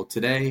available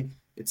today.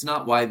 It's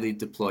not widely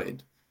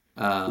deployed.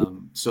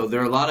 So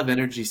there are a lot of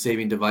energy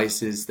saving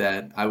devices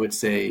that I would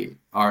say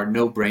are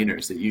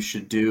no-brainers that you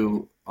should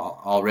do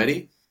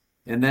already.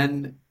 And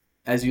then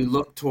as you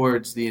look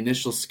towards the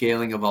initial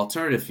scaling of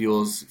alternative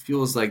fuels,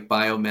 fuels like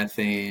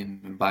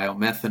biomethane and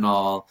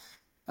biomethanol,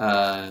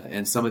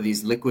 and some of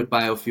these liquid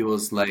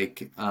biofuels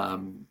like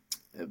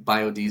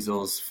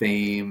biodiesels,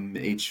 FAME,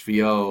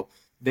 HVO,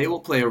 they will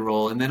play a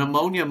role. And then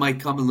ammonia might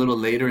come a little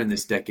later in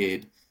this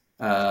decade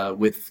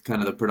with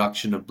kind of the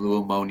production of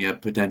blue ammonia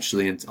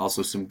potentially, and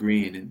also some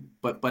green.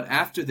 But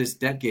after this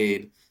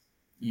decade,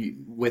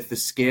 with the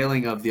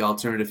scaling of the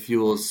alternative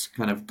fuels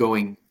kind of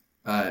going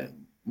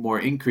more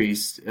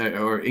increased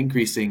or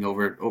increasing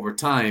over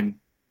time,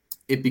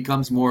 it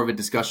becomes more of a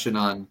discussion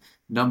on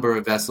number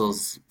of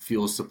vessels,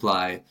 fuel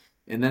supply,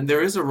 and then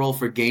there is a role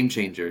for game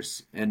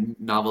changers and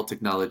novel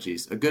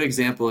technologies. A good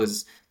example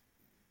is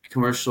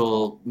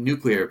commercial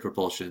nuclear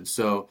propulsion.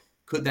 So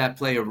could that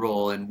play a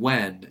role, and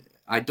when?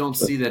 I don't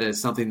see that as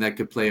something that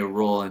could play a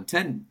role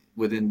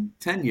within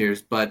 10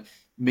 years, but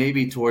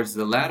maybe towards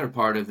the latter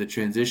part of the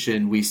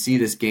transition, we see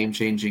this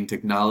game-changing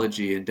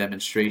technology and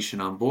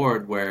demonstration on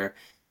board where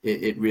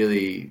it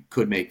really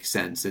could make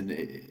sense.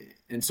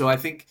 And so I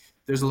think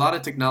there's a lot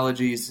of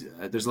technologies,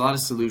 there's a lot of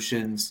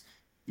solutions.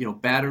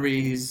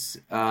 Batteries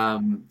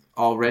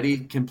already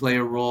can play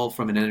a role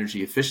from an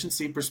energy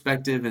efficiency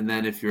perspective, and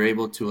then if you're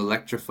able to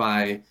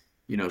electrify,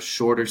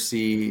 shorter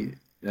sea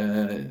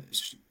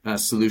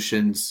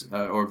solutions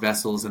or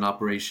vessels and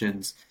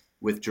operations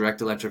with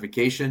direct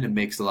electrification, it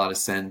makes a lot of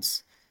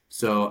sense.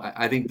 So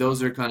I think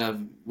those are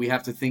we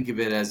have to think of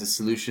it as a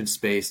solution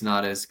space,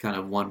 not as kind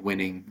of one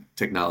winning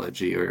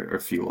technology or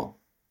fuel.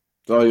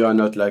 So you are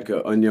not like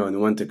only on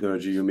one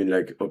technology, you mean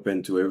like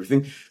open to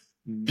everything?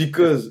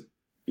 Because,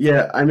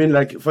 yeah, I mean,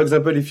 like, for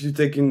example, if you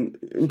take in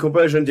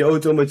comparison the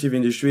automotive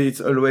industry,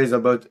 it's always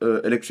about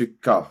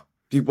electric car.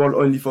 People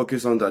only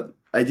focus on that.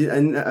 I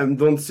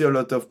don't see a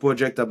lot of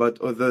project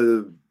about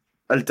other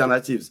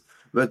alternatives.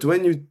 But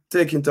when you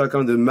take into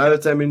account the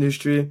maritime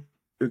industry,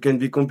 you can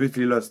be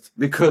completely lost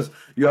because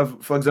you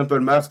have, for example,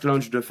 Maersk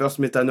launched the first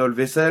methanol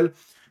vessel.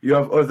 You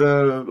have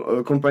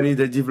other companies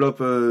that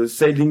develop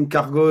sailing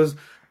cargoes.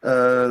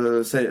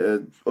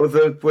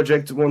 Other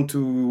projects want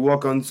to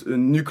work on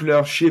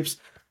nuclear ships.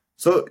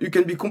 So you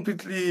can be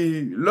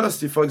completely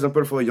lost if, for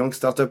example, for a young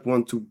startup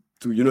want to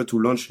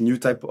launch new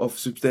type of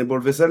sustainable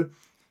vessel.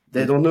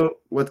 They don't know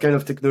what kind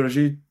of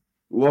technology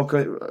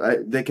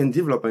they can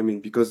develop. I mean,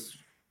 because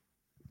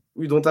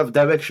we don't have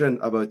direction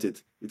about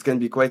it. It can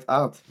be quite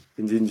hard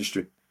in the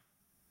industry.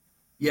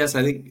 Yes,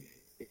 I think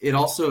it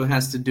also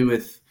has to do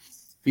with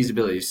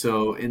feasibility.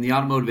 So in the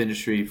automotive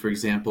industry, for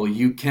example,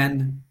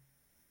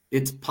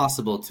 it's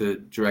possible to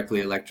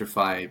directly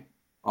electrify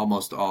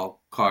almost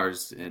all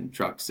cars and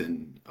trucks.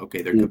 And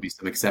okay, there could be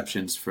some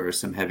exceptions for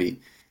some heavy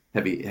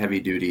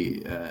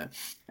duty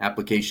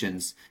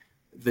applications.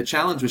 The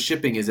challenge with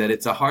shipping is that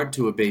it's a hard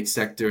to abate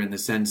sector in the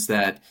sense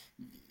that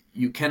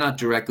you cannot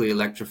directly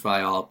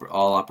electrify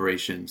all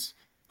operations.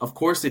 Of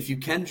course, if you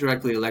can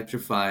directly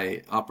electrify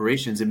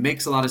operations, it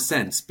makes a lot of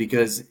sense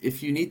because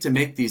if you need to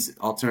make these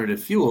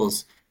alternative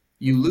fuels,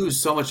 you lose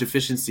so much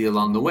efficiency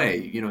along the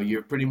way.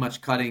 You're pretty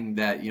much cutting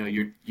that.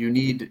 You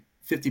need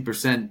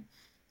 50%.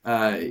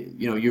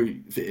 Your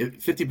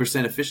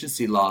 50%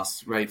 efficiency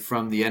loss, right,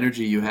 from the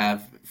energy you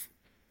have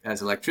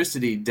as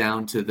electricity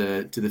down to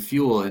the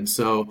fuel, and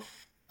so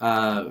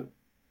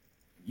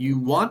you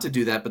want to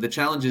do that, but the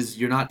challenge is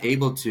you're not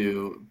able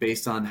to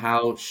based on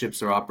how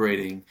ships are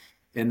operating.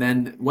 And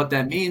then what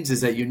that means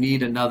is that you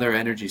need another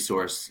energy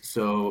source.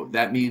 So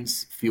that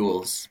means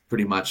fuels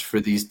pretty much for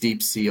these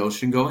deep sea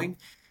ocean going.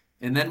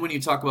 And then when you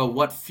talk about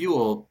what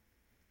fuel,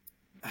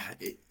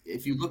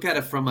 if you look at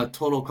it from a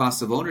total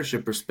cost of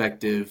ownership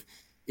perspective,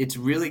 it's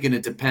really going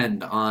to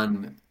depend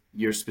on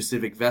your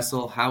specific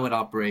vessel, how it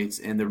operates,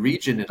 and the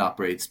region it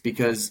operates,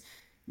 because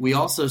we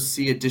also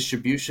see a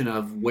distribution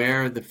of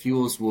where the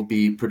fuels will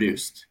be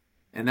produced.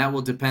 And that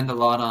will depend a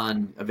lot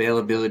on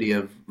availability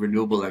of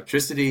renewable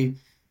electricity.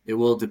 It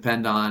will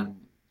depend on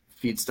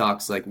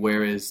feedstocks like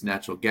where is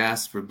natural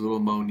gas for blue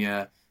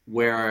ammonia,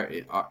 where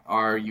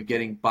are you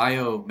getting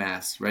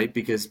biomass, right?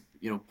 Because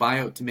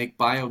to make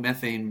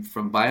biomethane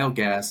from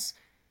biogas,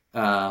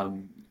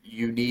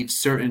 you need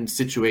certain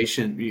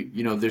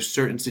there's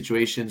certain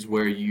situations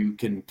where you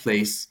can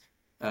place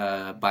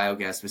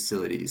biogas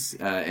facilities,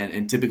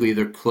 and typically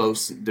they're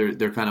close.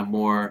 They're kind of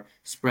more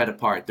spread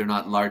apart. They're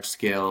not large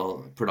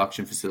scale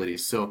production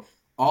facilities. So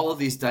all of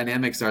these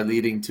dynamics are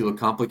leading to a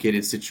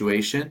complicated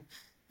situation,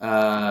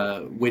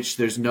 which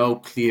there's no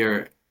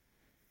clear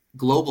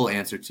global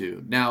answer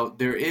to. Now,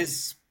 there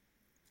is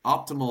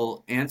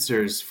optimal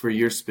answers for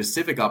your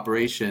specific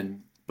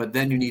operation, but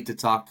then you need to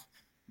talk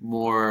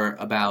more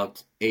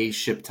about a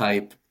ship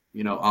type,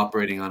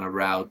 operating on a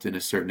route in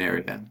a certain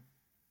area.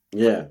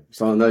 Yeah,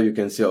 so now you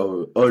can see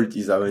how old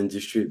is our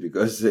industry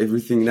because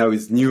everything now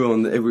is new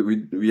and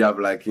we have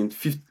like in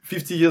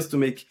 50 years to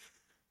make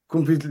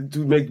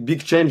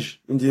big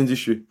change in the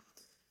industry.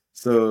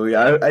 So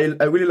yeah,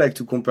 I really like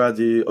to compare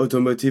the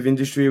automotive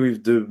industry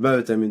with the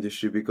maritime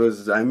industry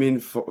because I mean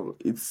for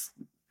it's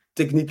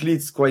technically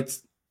it's quite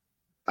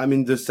I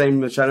mean the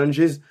same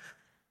challenges,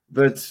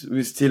 but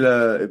we still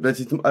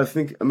I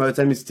think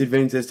maritime is still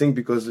very interesting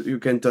because you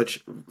can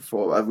touch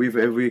for with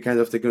every kind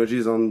of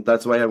technologies, and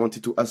that's why I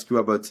wanted to ask you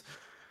about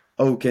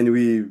how can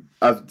we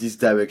have this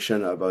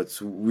direction about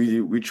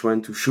which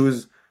one to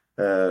choose.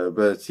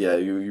 But yeah,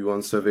 you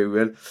answer very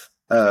well.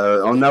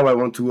 And now I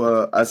want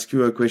to ask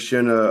you a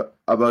question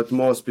about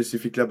more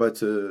specifically about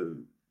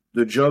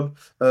the job.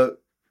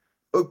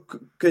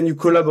 Can you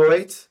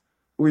collaborate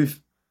with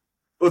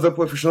other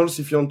professionals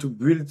if you want to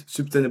build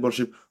sustainable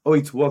ship? How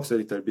it works a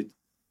little bit.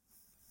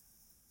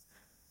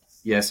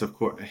 Yes, of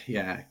course.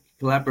 Yeah,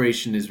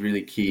 collaboration is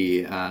really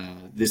key.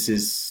 This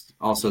is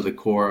also the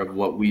core of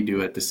what we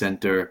do at the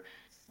center.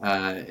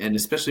 And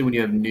especially when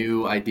you have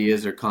new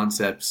ideas or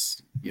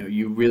concepts,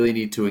 you really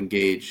need to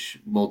engage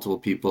multiple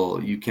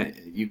people.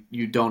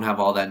 You don't have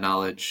all that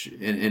knowledge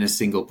in a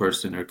single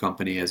person or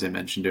company, as I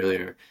mentioned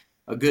earlier.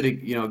 A good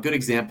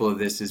example of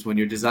this is when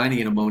you're designing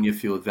an ammonia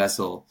fueled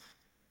vessel.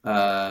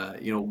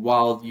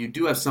 While you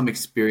do have some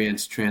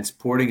experience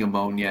transporting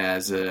ammonia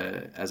as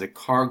a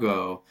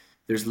cargo,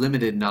 there's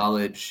limited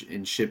knowledge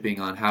in shipping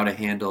on how to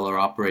handle or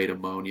operate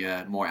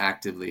ammonia more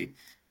actively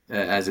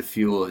as a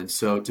fuel. And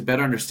so, to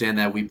better understand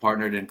that, we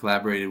partnered and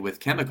collaborated with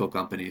chemical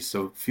companies,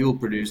 so fuel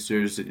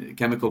producers,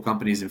 chemical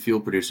companies, and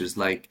fuel producers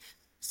like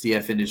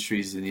CF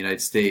Industries in the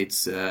United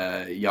States,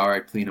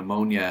 Yara Clean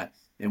Ammonia.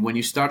 And when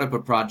you start up a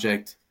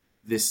project,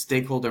 this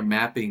stakeholder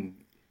mapping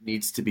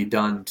needs to be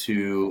done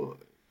to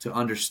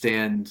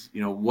understand,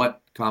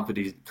 what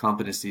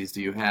competencies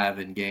do you have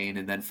and gain,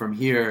 and then from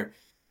here,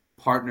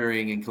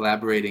 partnering and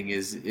collaborating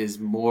is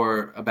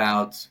more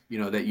about,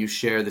 that you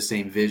share the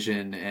same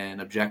vision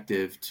and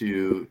objective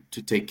to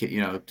take,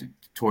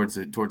 towards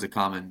a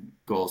common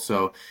goal.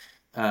 So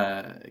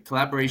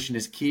collaboration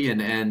is key,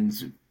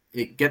 and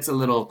it gets a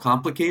little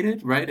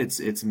complicated, right?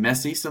 It's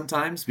messy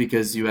sometimes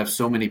because you have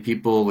so many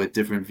people with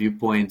different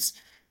viewpoints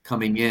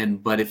coming in.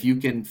 But if you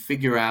can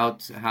figure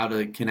out how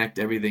to connect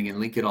everything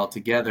and link it all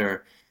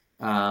together,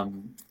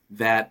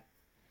 that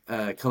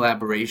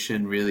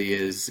collaboration really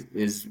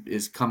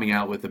is coming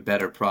out with a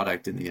better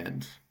product in the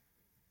end.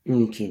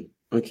 Okay,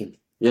 okay.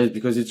 Yes,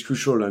 because it's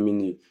crucial. I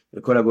mean, the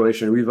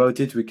collaboration. Without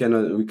it, we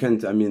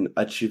can't. I mean,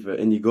 achieve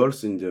any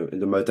goals in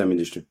the maritime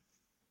industry.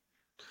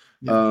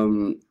 Yeah.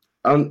 Um,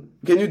 and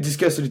can you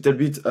discuss a little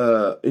bit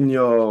in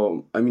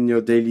your, I mean,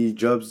 your daily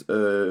jobs,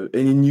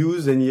 any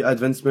news, any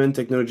advancement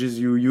technologies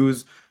you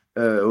use,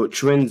 or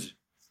trends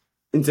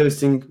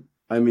interesting?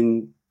 I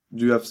mean,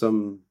 do you have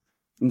some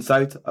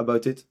insight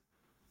about it?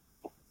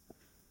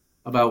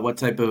 About what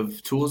type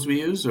of tools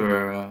we use,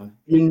 or I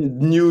mean,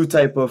 new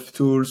type of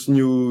tools,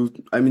 new,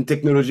 I mean,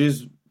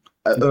 technologies,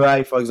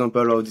 AI, for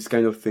example, or these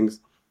kind of things.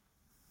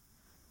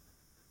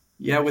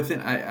 yeah,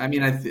 I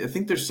mean, I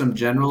think there's some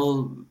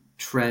general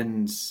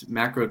trends,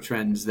 macro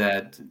trends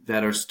that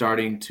are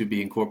starting to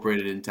be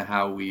incorporated into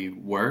how we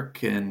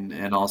work,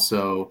 and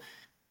also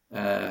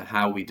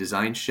how we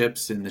design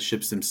ships and the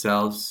ships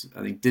themselves.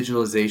 I think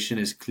digitalization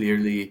is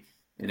clearly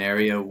an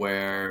area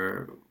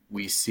where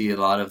we see a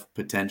lot of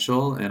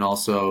potential, and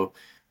also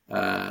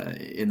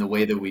in the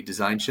way that we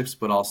design ships,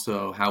 but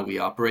also how we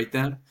operate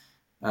them.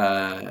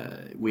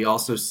 We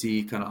also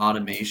see kind of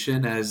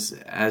automation as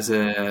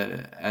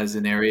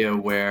an area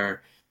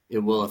where it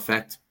will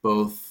affect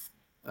both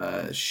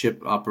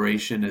ship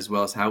operation as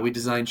well as how we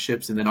design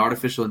ships, and then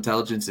artificial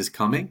intelligence is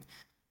coming,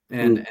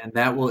 Mm, and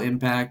that will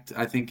impact,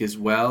 I think, as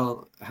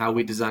well how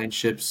we design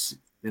ships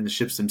and the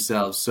ships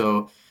themselves.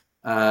 So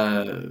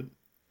uh,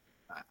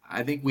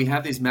 I think we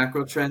have these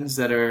macro trends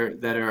that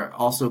are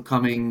also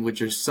coming,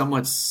 which are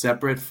somewhat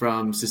separate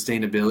from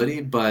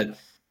sustainability, but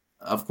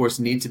of course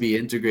need to be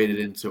integrated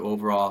into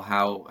overall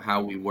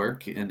how we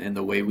work, and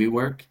the way we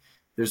work.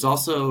 There's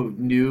also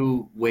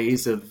new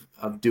ways of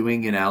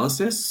doing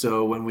analysis.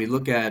 So when we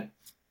look at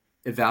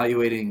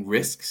evaluating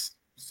risks,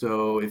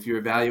 so if you're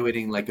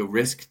evaluating like a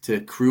risk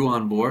to crew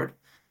on board,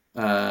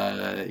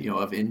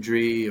 of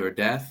injury or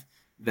death,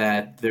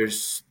 that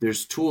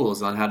there's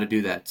tools on how to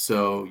do that.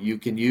 So you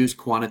can use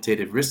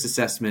quantitative risk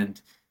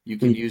assessment, you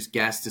can mm, use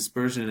gas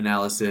dispersion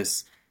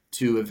analysis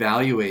to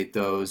evaluate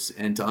those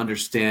and to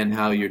understand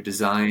how your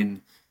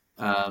design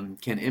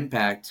can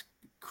impact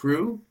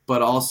crew,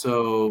 but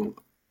also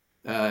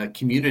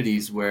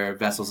communities where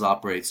vessels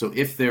operate. So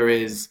if there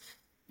is,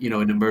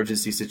 an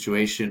emergency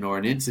situation or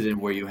an incident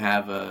where you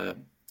have a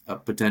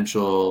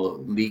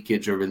potential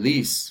leakage or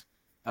release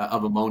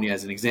of ammonia,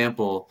 as an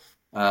example,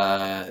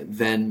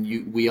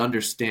 then we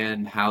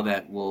understand how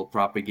that will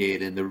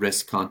propagate and the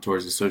risk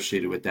contours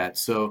associated with that.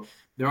 So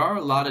there are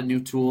a lot of new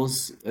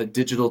tools,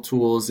 digital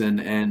tools, and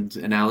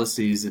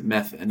analysis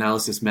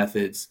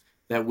methods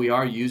that we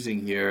are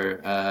using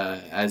here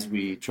as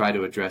we try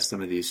to address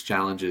some of these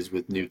challenges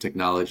with new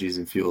technologies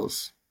and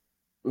fuels.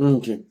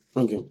 Okay,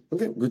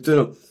 good to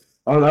know.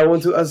 And I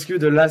want to ask you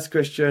the last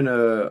question.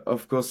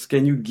 Of course,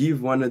 can you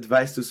give one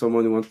advice to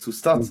someone who wants to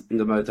start in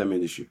the maritime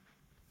industry?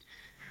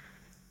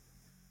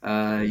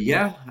 I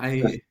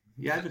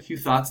have a few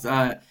thoughts.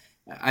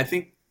 I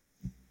think,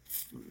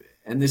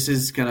 and this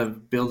is kind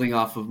of building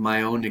off of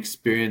my own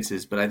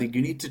experiences, but I think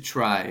you need to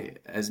try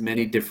as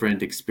many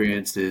different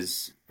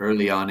experiences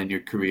early on in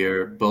your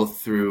career, both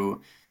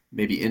through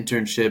maybe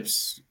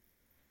internships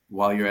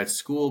while you're at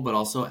school, but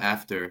also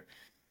after.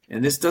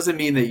 And this doesn't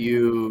mean that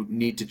you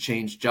need to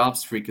change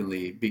jobs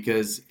frequently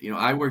because,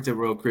 I worked at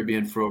Royal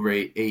Caribbean for over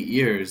 8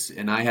 years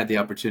and I had the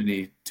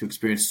opportunity to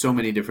experience so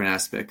many different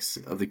aspects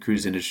of the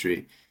cruise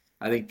industry.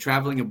 I think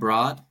traveling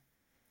abroad,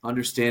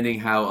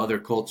 understanding how other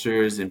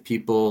cultures and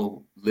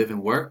people live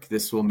and work,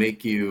 this will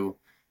make you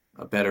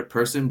a better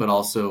person, but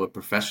also a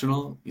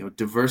professional.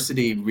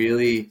 Diversity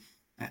really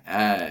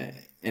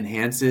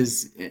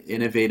enhances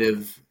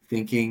innovative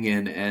thinking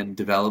and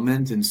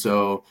development. And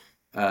so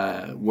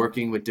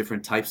working with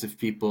different types of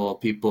people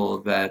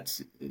that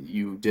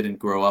you didn't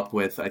grow up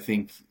with, I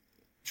think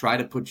try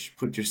to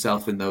put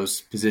yourself in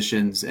those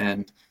positions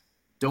and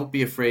don't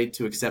be afraid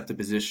to accept a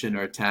position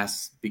or a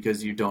task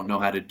because you don't know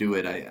how to do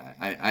it.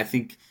 I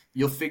think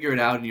you'll figure it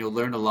out and you'll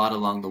learn a lot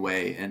along the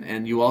way.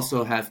 And you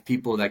also have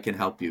people that can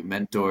help you,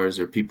 mentors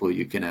or people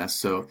you can ask.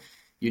 So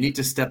you need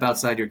to step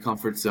outside your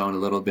comfort zone a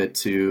little bit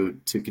to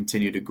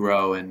continue to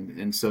grow.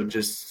 And so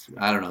just,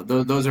 I don't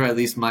know, those are at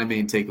least my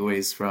main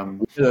takeaways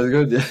from That's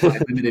good. my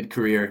limited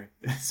career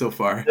so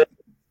far.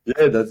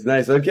 Yeah, that's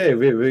nice. Okay,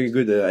 very, very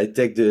good. I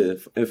take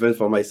the event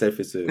for myself.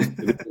 It's a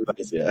good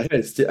advice. Yeah,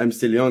 I'm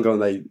still young,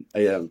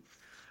 and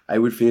I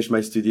will finish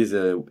my studies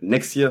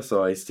next year,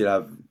 so I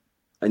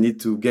need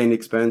to gain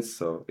experience.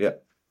 So yeah.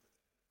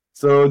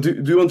 So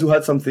do you want to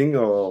add something,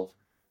 or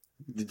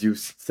did you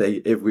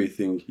say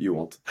everything you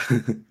want?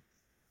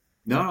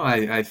 No,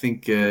 I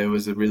think it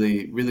was a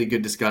really, really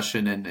good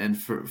discussion. And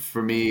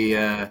for me,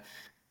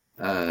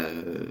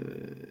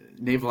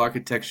 naval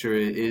architecture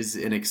is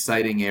an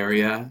exciting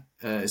area,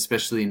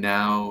 especially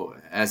now.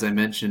 As I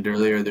mentioned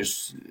earlier,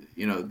 there's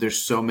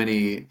so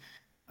many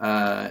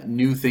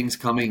new things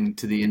coming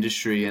to the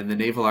industry, and the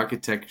naval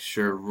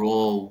architecture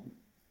role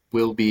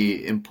will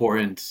be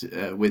important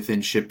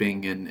within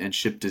shipping and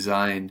ship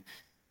design.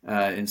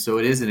 And so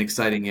it is an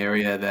exciting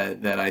area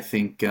that I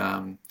think,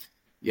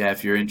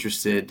 if you're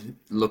interested,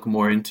 look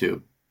more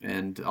into.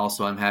 And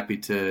also, I'm happy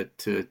to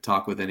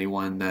talk with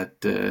anyone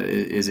that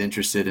is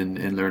interested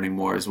in learning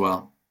more as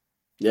well.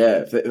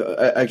 Yeah,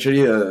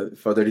 actually,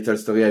 for the little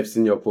story, I've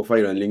seen your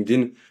profile on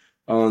LinkedIn.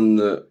 On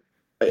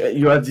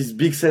You have this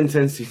big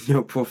sentence in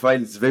your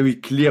profile. It's very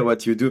clear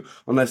what you do,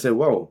 and I said,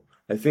 "Wow,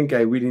 I think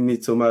I really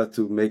need Thomas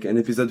to make an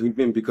episode with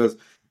him because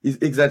it's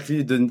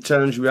exactly the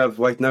challenge we have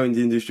right now in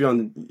the industry,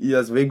 and he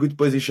has very good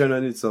position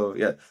on it." So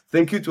yeah,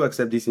 thank you to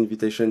accept this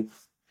invitation.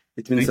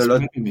 It means Thanks a for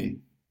lot. having me.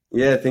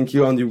 Yeah, thank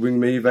you, and you bring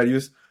many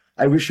values.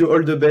 I wish you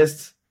all the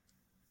best.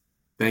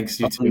 Thanks,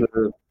 you And,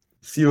 too.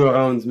 see you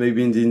around,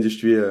 maybe in the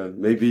industry,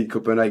 maybe in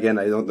Copenhagen.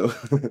 I don't know.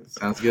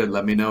 Sounds good.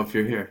 Let me know if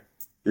you're here.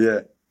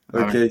 Yeah. All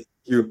right. Okay.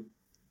 Thank you.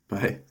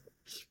 Bye.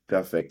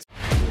 Perfect.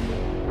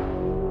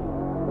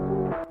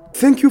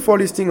 Thank you for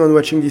listening and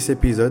watching this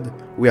episode.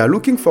 We are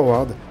looking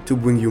forward to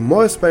bring you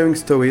more inspiring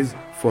stories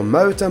from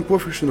maritime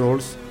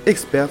professionals,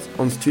 experts,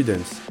 and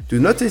students. Do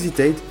not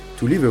hesitate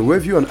to leave a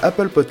review on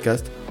Apple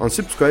Podcast and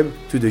subscribe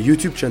to the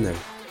YouTube channel.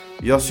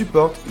 Your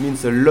support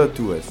means a lot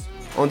to us,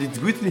 and it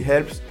greatly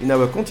helps in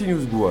our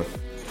continuous growth.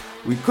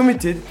 We're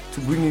committed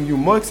to bringing you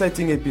more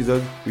exciting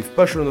episodes with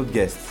passionate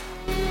guests.